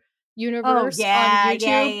manosphere universe on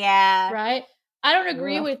YouTube. Yeah. Right? I don't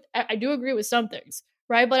agree I do agree with some things,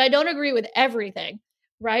 right? But I don't agree with everything,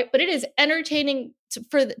 right? But it is entertaining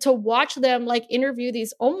to watch them like interview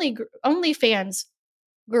these OnlyFans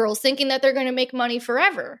girls thinking that they're going to make money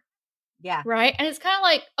forever. Yeah. Right? And it's kind of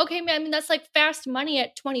like, okay, man, that's like fast money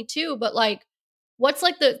at 22, but like what's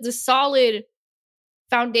like the solid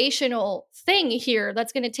foundational thing here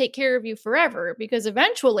that's going to take care of you forever? Because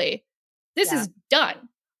eventually this is done.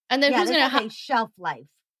 And then who's going to have a shelf life?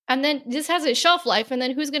 And then this has a shelf life. And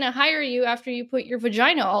then who's going to hire you after you put your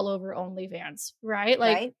vagina all over OnlyFans, right?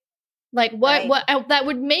 Like what that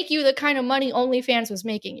would make you the kind of money OnlyFans was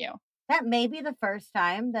making you. That may be the first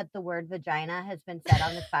time that the word vagina has been said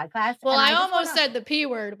on this podcast. Well, I almost said the P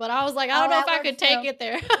word, but I was like, I don't know if I could take it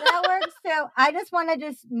there. That works too. I just want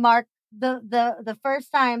to mark the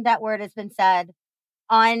first time that word has been said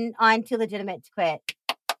on Too Legitimate to Quit.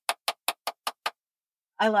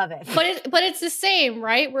 I love it. But it's the same,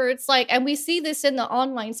 right? Where it's like, and we see this in the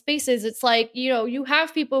online spaces. It's like, you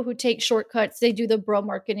have people who take shortcuts. They do the bro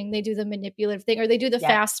marketing, they do the manipulative thing, or they do the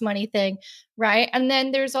fast money thing, right? And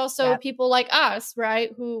then there's also people like us,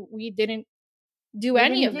 right? Who we didn't do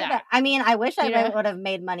any of that. I mean, I wish I would have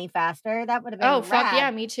made money faster. That would have been rad. Fuck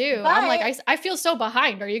yeah, me too. But I'm like, I feel so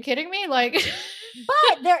behind. Are you kidding me? Like,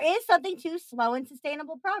 but there is something to slow and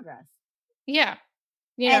sustainable progress. Yeah.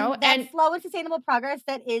 And slow and sustainable progress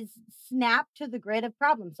that is snapped to the grid of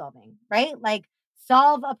problem solving, right? Like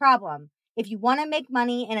solve a problem. If you want to make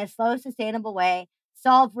money in a slow, sustainable way,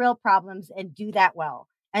 solve real problems and do that well.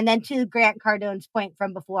 And then to Grant Cardone's point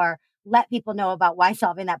from before, let people know about why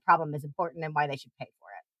solving that problem is important and why they should pay for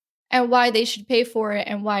it. And why they should pay for it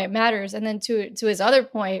and why it matters. And then to his other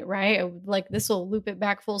point, right? Like this will loop it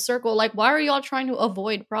back full circle. Like, why are y'all trying to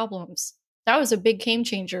avoid problems? That was a big game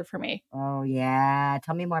changer for me. Oh, yeah.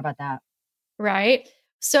 Tell me more about that. Right?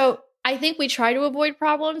 So I think we try to avoid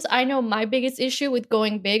problems. I know my biggest issue with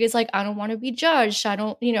going big is like, I don't want to be judged. I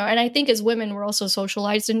don't, and I think as women, we're also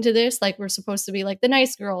socialized into this. Like we're supposed to be like the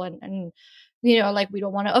nice girl and like we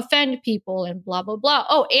don't want to offend people and blah, blah, blah.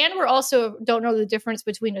 Oh, and we're also don't know the difference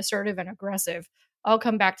between assertive and aggressive. I'll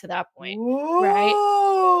come back to that point. Ooh. Right?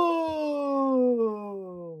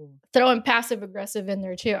 Throwing passive aggressive in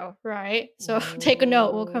there too, right? So take a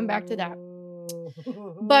note. We'll come back to that.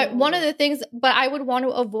 But one of the things, I would want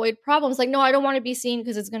to avoid problems. Like, no, I don't want to be seen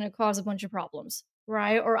because it's going to cause a bunch of problems,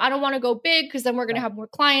 right? Or I don't want to go big because then we're going to Right. have more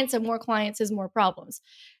clients, and more clients is more problems.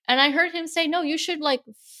 And I heard him say, no, you should like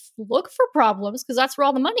look for problems because that's where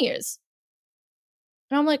all the money is.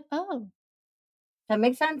 And I'm like, oh, That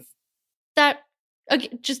makes sense. that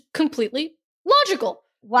just completely logical.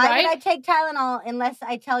 Why would Right? I take Tylenol unless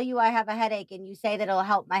I tell you I have a headache and you say that it'll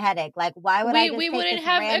help my headache? Like, why would I just We take wouldn't this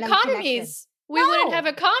have random connection? economies. We wouldn't have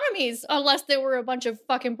No, economies unless there were a bunch of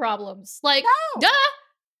fucking problems. Like, no, duh.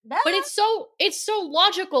 no. But it's so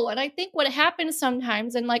logical. And I think what happens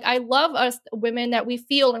sometimes, and like I love us women that we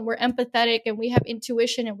feel and we're empathetic and we have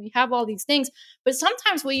intuition and we have all these things, but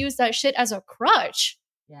sometimes we use that shit as a crutch.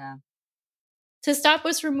 Yeah. To stop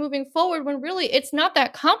us from moving forward when really it's not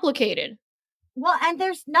that complicated. Well, and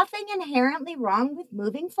there's nothing inherently wrong with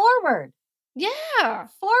moving forward. Yeah.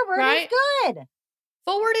 Forward right? is good.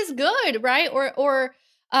 Forward is good, right? Or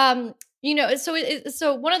you know,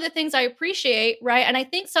 so one of the things I appreciate, right? And I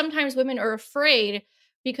think sometimes women are afraid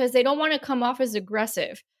because they don't want to come off as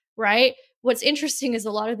aggressive, right? What's interesting is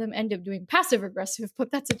a lot of them end up doing passive aggressive,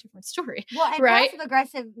 but that's a different story. Well, and right? passive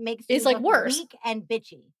aggressive makes you It's like look worse. weak and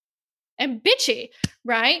bitchy. And bitchy,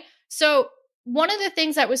 right? So one of the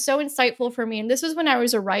things that was so insightful for me, and this was when I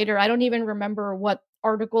was a writer, I don't even remember what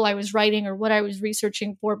article I was writing or what I was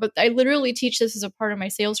researching for, but I literally teach this as a part of my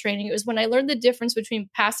sales training. It was when I learned the difference between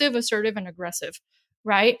passive, assertive, and aggressive,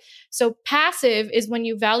 right? So passive is when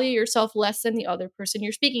you value yourself less than the other person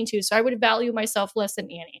you're speaking to. So I would value myself less than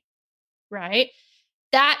Annie, right?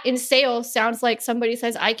 That in sales sounds like somebody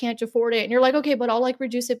says, I can't afford it. And you're like, okay, but I'll like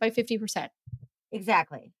reduce it by 50%.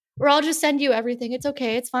 Exactly. Or I'll just send you everything. It's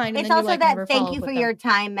okay. It's fine. And It's then also you like that never thank follow you up for with your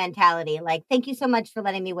them. time mentality. Like, thank you so much for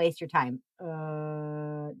letting me waste your time.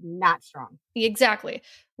 Not strong. Exactly.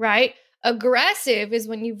 Right. Aggressive is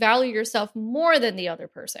when you value yourself more than the other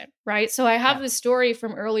person. Right. So I have this story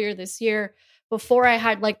from earlier this year. Before I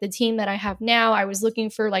had like the team that I have now, I was looking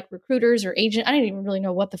for like recruiters or agent. I didn't even really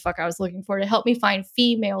know what the fuck I was looking for to help me find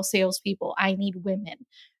female salespeople. I need women,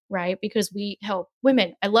 right? Because we help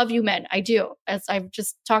women. I love you, men. I do. As I've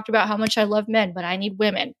just talked about how much I love men, but I need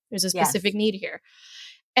women. There's a specific need here.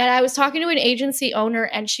 And I was talking to an agency owner,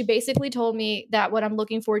 and she basically told me that what I'm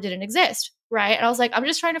looking for didn't exist. Right. And I was like, I'm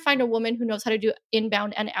just trying to find a woman who knows how to do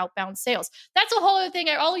inbound and outbound sales. That's a whole other thing.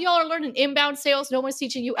 All y'all are learning inbound sales. No one's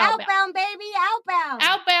teaching you outbound. Outbound, baby. Outbound.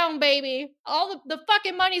 Outbound, baby. All the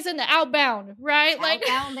fucking money's in the outbound, right?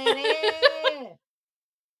 Outbound, baby.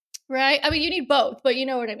 Right. I mean, you need both, but you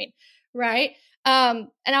know what I mean. Right. And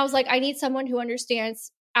I was like, I need someone who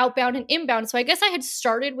understands outbound and inbound. So I guess I had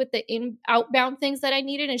started with the outbound things that I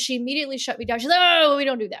needed, and she immediately shut me down. She's like, oh, we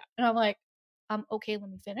don't do that. And I'm like, okay, let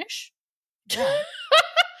me finish. Yeah.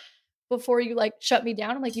 Before you like shut me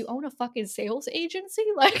down. I'm like, you own a fucking sales agency?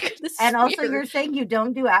 Like this And is also weird. you're saying you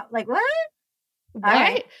don't do out like what? What?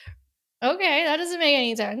 Right. Okay, that doesn't make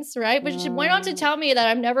any sense, right? But she went on to tell me that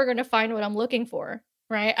I'm never going to find what I'm looking for,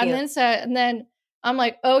 right? Cute. And then I'm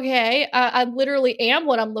like, okay, I literally am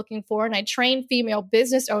what I'm looking for, and I train female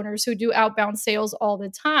business owners who do outbound sales all the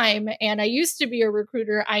time. And I used to be a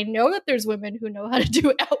recruiter. I know that there's women who know how to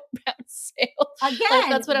do outbound sales. Again, like,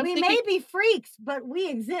 that's what I'm we thinking. may be freaks, but we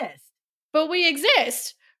exist. But we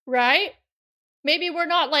exist, right? Maybe we're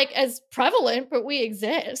not like as prevalent, but we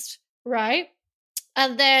exist, right?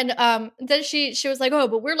 And then she was like, oh,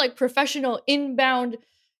 but we're like professional inbound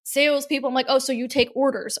salespeople. I'm like, oh, so you take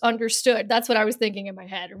orders. Understood. That's what I was thinking in my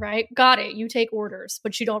head, right? Got it. You take orders,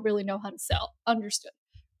 but you don't really know how to sell. Understood.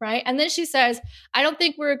 Right. And then she says, I don't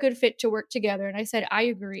think we're a good fit to work together. And I said, I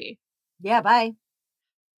agree. Yeah, bye.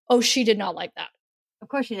 Oh, she did not like that. Of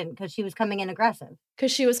course she didn't, because she was coming in aggressive.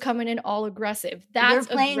 Because she was coming in all aggressive. That's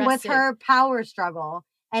You're playing aggressive. with her power struggle,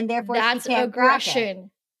 and therefore that's she can't aggression.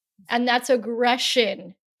 And that's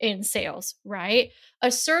aggression in sales, right?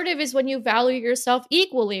 Assertive is when you value yourself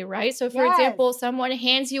equally, right? So for example, someone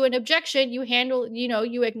hands you an objection, you handle,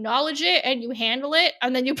 you acknowledge it and you handle it,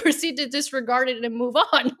 and then you proceed to disregard it and move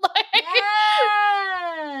on.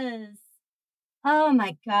 Yes. Oh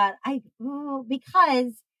my God.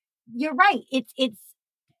 Because you're right. It's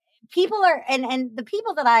people are, and the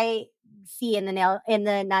people that I see in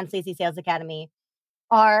the Non-Sleazy Sales Academy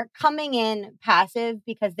are coming in passive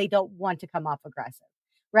because they don't want to come off aggressive,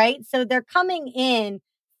 right? So they're coming in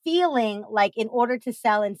feeling like in order to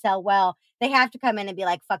sell and sell well, they have to come in and be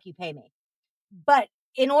like, fuck you, pay me. But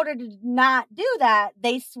in order to not do that,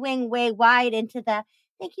 they swing way wide into the,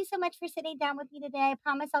 thank you so much for sitting down with me today. I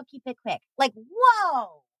promise I'll keep it quick. Like,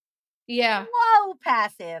 whoa. Yeah. Whoa,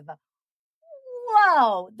 passive.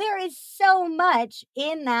 Whoa. There is so much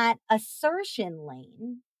in that assertion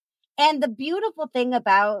lane. And the beautiful thing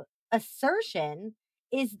about assertion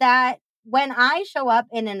is that when I show up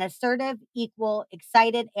in an assertive, equal,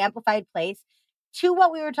 excited, amplified place to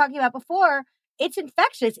what we were talking about before, it's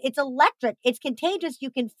infectious, it's electric, it's contagious. You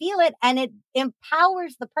can feel it, and it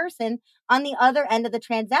empowers the person on the other end of the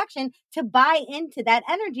transaction to buy into that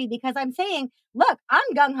energy, because I'm saying, look, I'm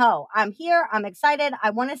gung ho. I'm here. I'm excited. I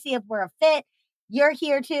want to see if we're a fit. You're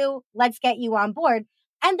here too. Let's get you on board.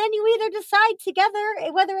 And then you either decide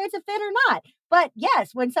together whether it's a fit or not. But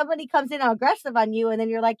yes, when somebody comes in aggressive on you and then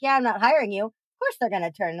you're like, yeah, I'm not hiring you, of course they're going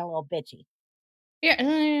to turn a little bitchy. Yeah,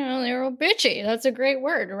 they're all bitchy. That's a great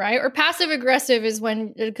word, right? Or passive aggressive is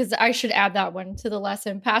when, because I should add that one to the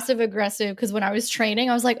lesson. Passive aggressive, because when I was training,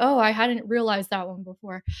 I was like, oh, I hadn't realized that one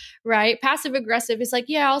before, right? Passive aggressive is like,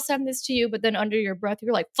 yeah, I'll send this to you, but then under your breath,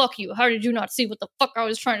 you're like, fuck you. How did you not see what the fuck I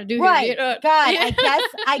was trying to do right. here? God, yeah.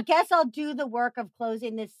 I guess I'll do the work of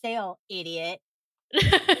closing this sale, idiot.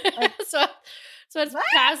 Like, so it's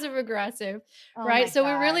passive aggressive, right? So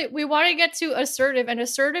we want to get to assertive, and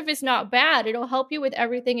assertive is not bad. It'll help you with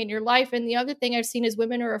everything in your life. And the other thing I've seen is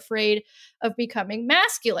women are afraid of becoming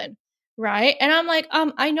masculine, right? And I'm like,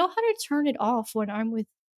 I know how to turn it off when I'm with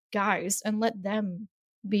guys and let them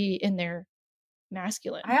be in their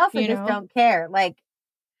masculine. I also just don't care. Like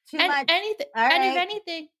too much. Anything, and if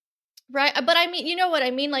anything. Right. But I mean, you know what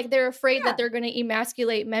I mean? Like they're afraid that they're going to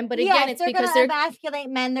emasculate men. But again, it's because they're emasculate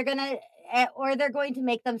men. They're going to, or they're going to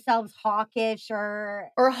make themselves hawkish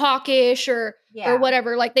or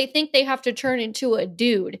whatever. Like they think they have to turn into a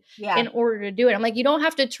dude in order to do it. I'm like, you don't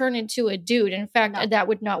have to turn into a dude. In fact, that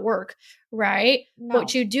would not work. Right. No.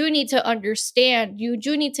 But you do need to understand, you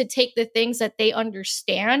do need to take the things that they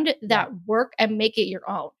understand that work and make it your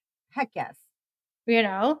own. Heck yes. You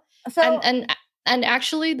know, so, and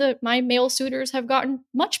actually, my male suitors have gotten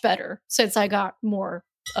much better since I got more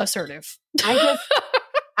assertive.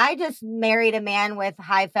 I just married a man with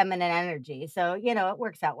high feminine energy, so it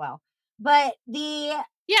works out well. But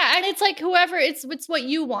and it's like whoever it's what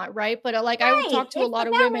you want, right? But like I would talk to a lot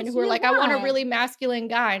of women who are like, I want a really masculine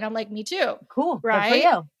guy, and I'm like, me too. Cool, right? Good for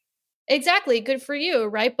you. Exactly, good for you,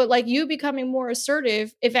 right? But like you becoming more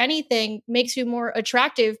assertive, if anything, makes you more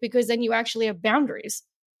attractive because then you actually have boundaries.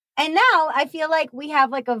 And now I feel like we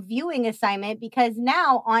have like a viewing assignment, because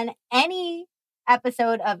now on any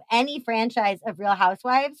episode of any franchise of Real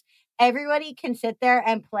Housewives, everybody can sit there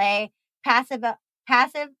and play passive,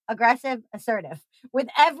 aggressive, assertive. With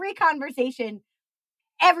every conversation,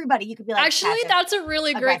 everybody, you could be like, actually, that's a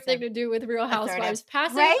really great thing to do with Real Housewives.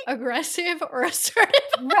 Passive, aggressive, or assertive.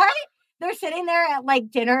 Right? They're sitting there at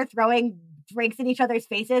like dinner throwing drinks in each other's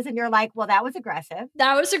faces, and you're like, well, that was aggressive.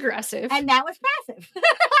 That was aggressive. And that was passive.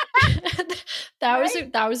 that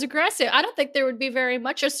was aggressive. I don't think there would be very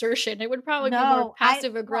much assertion. It would probably be more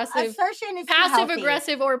passive aggressive. Well, assertion is passive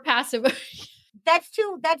aggressive or passive. That's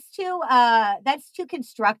too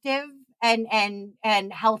constructive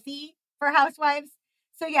and healthy for Housewives.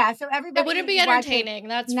 So so everybody, it wouldn't be entertaining.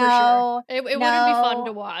 That's for sure. It wouldn't be fun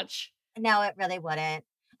to watch. No, it really wouldn't.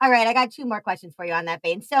 All right, I got 2 more questions for you on that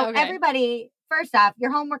vein. So everybody, first off,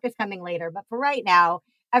 your homework is coming later, but for right now,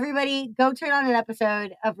 everybody go turn on an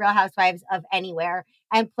episode of Real Housewives of Anywhere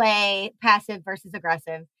and play passive versus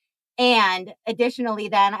aggressive. And additionally,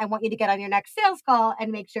 then I want you to get on your next sales call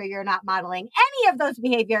and make sure you're not modeling any of those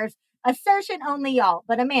behaviors. Assertion only, y'all.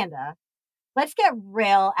 But Amanda, let's get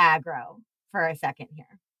real aggro for a second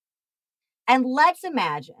here. And let's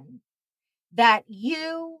imagine that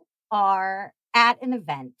you are at an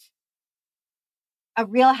event, a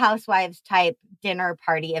Real Housewives type dinner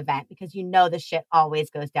party event, because the shit always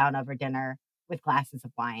goes down over dinner with glasses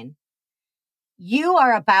of wine. You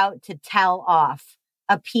are about to tell off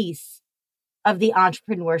a piece of the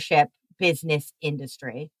entrepreneurship business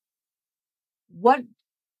industry. What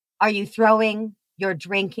are you throwing your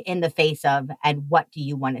drink in the face of, and what do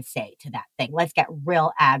you want to say to that thing? Let's get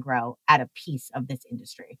real aggro at a piece of this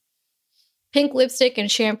industry. Pink lipstick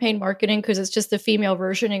and champagne marketing, because it's just the female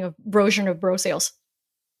version of bro sales.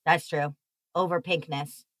 That's true. Over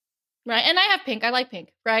pinkness. Right. And I have pink. I like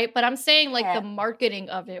pink. Right. But I'm saying like the marketing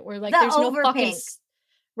of it, where like there's no fucking pink.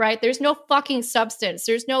 Right. There's no fucking substance.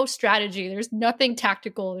 There's no strategy. There's nothing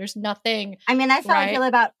tactical. There's nothing. I mean, that's how I feel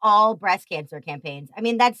about all breast cancer campaigns. I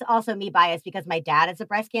mean, that's also me biased because my dad is a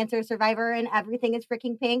breast cancer survivor and everything is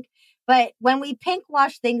freaking pink. But when we pink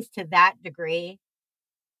wash things to that degree,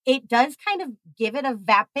 it does kind of give it a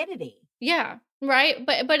vapidity. Yeah. Right.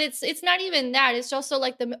 But it's not even that. It's also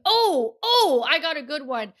like I got a good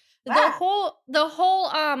one. Wow. The whole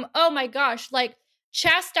oh my gosh, like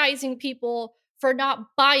chastising people for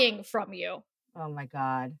not buying from you. Oh my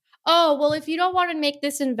God. Oh, well, if you don't want to make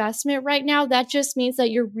this investment right now, that just means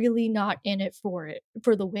that you're really not in it for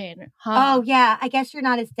the win, huh? Oh yeah, I guess you're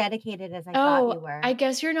not as dedicated as I thought Oh, you were. I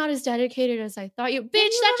guess you're not as dedicated as I thought you. Didn't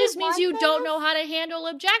Bitch, you that really just means want you don't know this? how to handle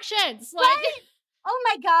objections. Like, Right? Oh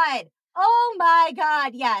my God. Oh my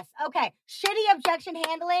God. Yes. Okay. Shitty objection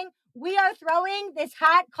handling. We are throwing this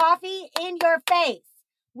hot coffee in your face.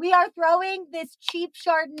 We are throwing this cheap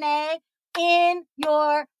Chardonnay in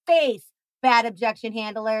your face. Bad objection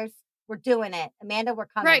handlers. We're doing it. Amanda, we're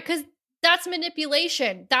coming. right, because that's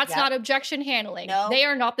manipulation. That's Yep. not objection handling. No. They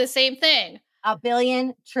are not the same thing. A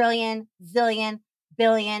billion, trillion, zillion,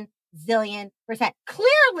 billion, zillion %.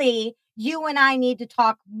 Clearly, you and I need to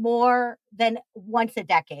talk more than once a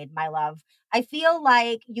decade, my love. I feel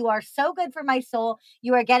like you are so good for my soul.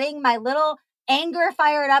 You are getting my little anger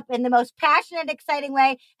fired up in the most passionate, exciting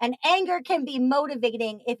way. And anger can be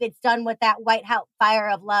motivating if it's done with that white hot fire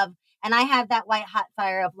of love. And I have that white hot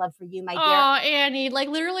fire of love for you, my dear. Oh, Annie, like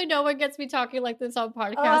literally no one gets me talking like this on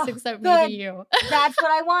podcasts except good. maybe you. That's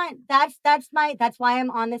what I want. That's why I'm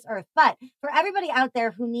on this earth. But for everybody out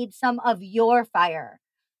there who needs some of your fire,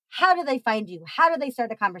 how do they find you? How do they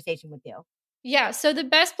start a conversation with you? Yeah, so the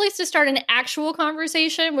best place to start an actual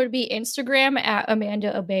conversation would be Instagram at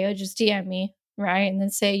Amanda Abella. Just DM me, right? And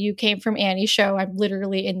then say you came from Annie's show. I'm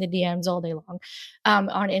literally in the DMs all day long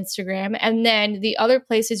on Instagram. And then the other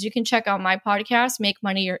places you can check out my podcast, Make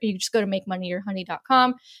Money, or you just go to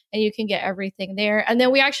makemoneyyourhoney.com and you can get everything there. And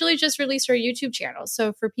then we actually just released our YouTube channel.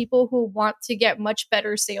 So for people who want to get much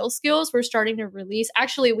better sales skills, we're starting to release.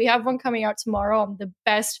 Actually, we have one coming out tomorrow on the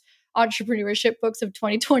best entrepreneurship books of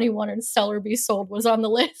 2021, and Sell or Be Sold was on the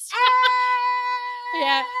list.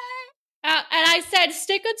 Yeah. And I said,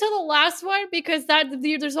 stick until the last one because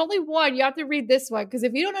there's only one. You have to read this one because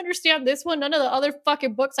if you don't understand this one, none of the other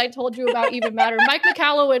fucking books I told you about even matter. Mike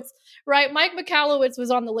Michalowicz, right? Mike Michalowicz was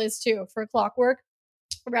on the list too for Clockwork,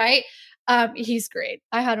 right? He's great.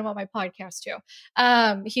 I had him on my podcast too.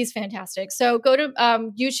 He's fantastic. So go to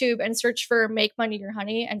YouTube and search for Make Money Your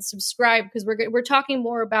Honey and subscribe because we're talking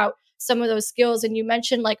more about some of those skills. And you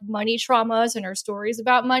mentioned like money traumas and our stories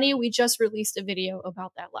about money. We just released a video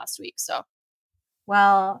about that last week. So,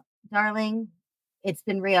 well, darling, it's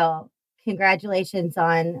been real. Congratulations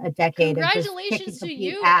on a decade. Congratulations to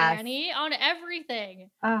you, ass. Annie, on everything.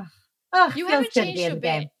 You haven't changed a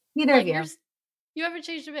bit. Neither of you. You haven't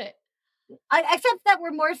changed a bit. Except that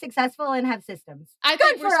we're more successful and have systems. I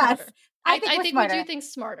think Good for us. I think we do things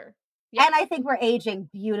smarter. Yeah. And I think we're aging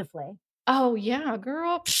beautifully. Oh, yeah,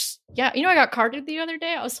 girl. Psh, yeah. You know, I got carded the other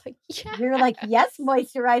day. I was like, yeah. You're like, yes,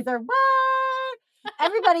 moisturizer. What?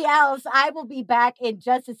 Everybody else, I will be back in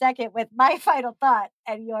just a second with my final thought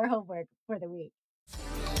and your homework for the week.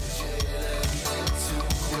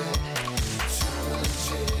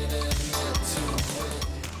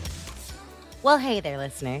 Well, hey there,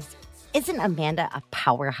 listeners. Isn't Amanda a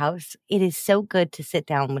powerhouse? It is so good to sit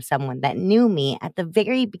down with someone that knew me at the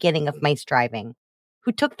very beginning of my striving,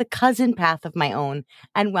 who took the cousin path of my own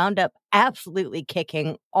and wound up absolutely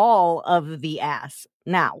kicking all of the ass.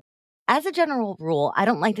 Now, as a general rule, I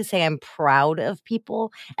don't like to say I'm proud of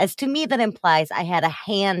people, as to me that implies I had a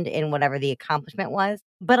hand in whatever the accomplishment was.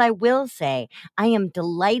 But I will say I am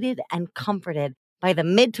delighted and comforted by the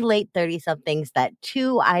mid to late 30-somethings that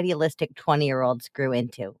two idealistic 20-year-olds grew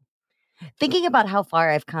into. Thinking about how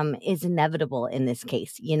far I've come is inevitable in this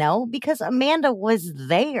case, you know, because Amanda was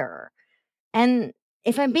there. And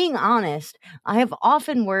if I'm being honest, I have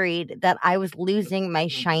often worried that I was losing my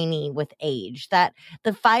shiny with age, that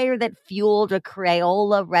the fire that fueled a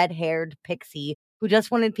Crayola red-haired pixie who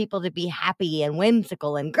just wanted people to be happy and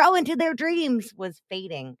whimsical and grow into their dreams was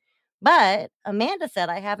fading. But Amanda said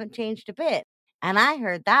I haven't changed a bit. And I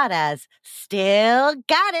heard that as, still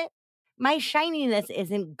got it. My shininess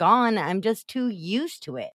isn't gone. I'm just too used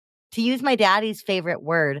to it. To use my daddy's favorite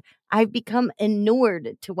word, I've become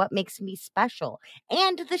inured to what makes me special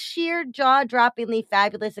and the sheer jaw-droppingly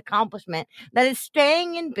fabulous accomplishment that is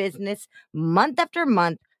staying in business month after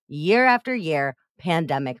month, year after year,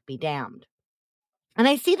 pandemic be damned. And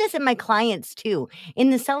I see this in my clients too.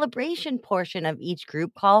 In the celebration portion of each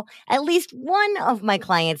group call, at least one of my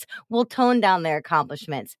clients will tone down their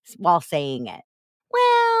accomplishments while saying it.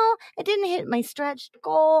 Well, I didn't hit my stretched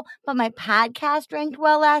goal, but my podcast ranked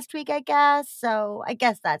well last week, I guess. So I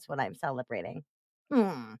guess that's what I'm celebrating.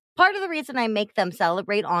 Part of the reason I make them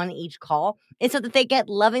celebrate on each call is so that they get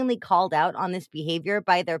lovingly called out on this behavior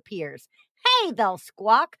by their peers. Hey, they'll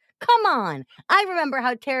squawk. Come on. I remember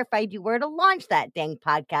how terrified you were to launch that dang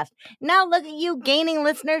podcast. Now look at you gaining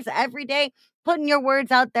listeners every day, putting your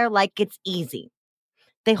words out there like it's easy.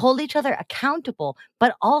 They hold each other accountable,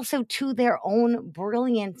 but also to their own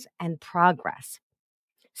brilliance and progress.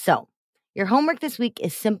 So, your homework this week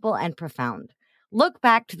is simple and profound. Look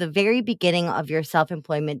back to the very beginning of your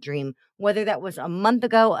self-employment dream, whether that was a month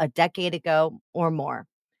ago, a decade ago, or more.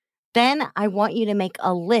 Then I want you to make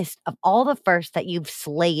a list of all the firsts that you've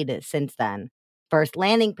slayed since then. First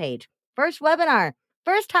landing page, first webinar,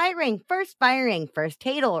 first hiring, first firing, first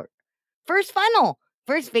title, first funnel,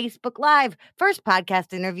 first Facebook Live, first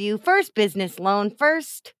podcast interview, first business loan,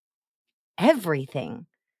 first everything.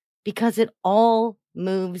 Because it all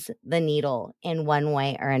moves the needle in one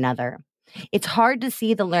way or another. It's hard to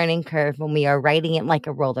see the learning curve when we are riding it like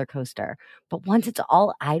a roller coaster. But once it's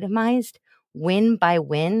all itemized, win by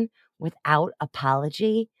win, without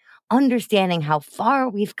apology, understanding how far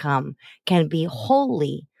we've come can be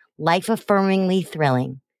wholly life-affirmingly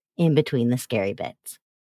thrilling in between the scary bits.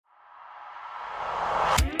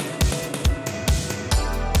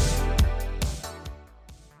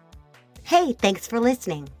 Hey, thanks for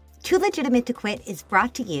listening. Too Legitimate to Quit is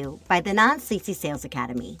brought to you by the Non-Sleazy Sales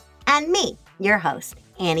Academy and me, your host,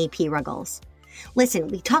 Annie P. Ruggles. Listen,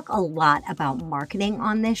 we talk a lot about marketing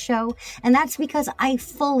on this show, and that's because I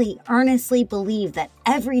fully, earnestly believe that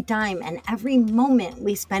every dime and every moment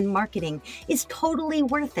we spend marketing is totally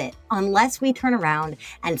worth it unless we turn around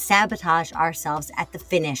and sabotage ourselves at the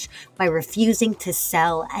finish by refusing to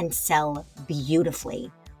sell and sell beautifully.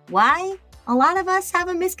 Why? A lot of us have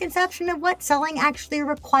a misconception of what selling actually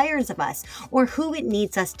requires of us or who it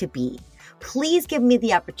needs us to be. Please give me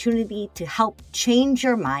the opportunity to help change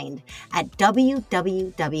your mind at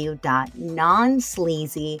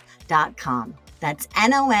www.nonsleazy.com. That's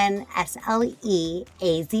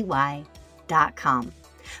NONSLEAZY.com.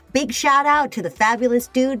 Big shout out to the fabulous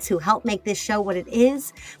dudes who helped make this show what it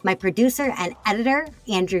is. My producer and editor,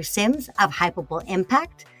 Andrew Sims of Hypeable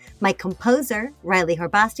Impact. My composer, Riley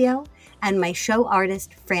Herbasio. And my show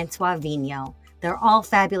artist, Francois Vigneault. They're all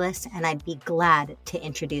fabulous, and I'd be glad to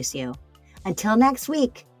introduce you. Until next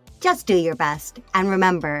week, just do your best, and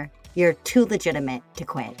remember, you're too legitimate to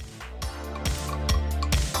quit.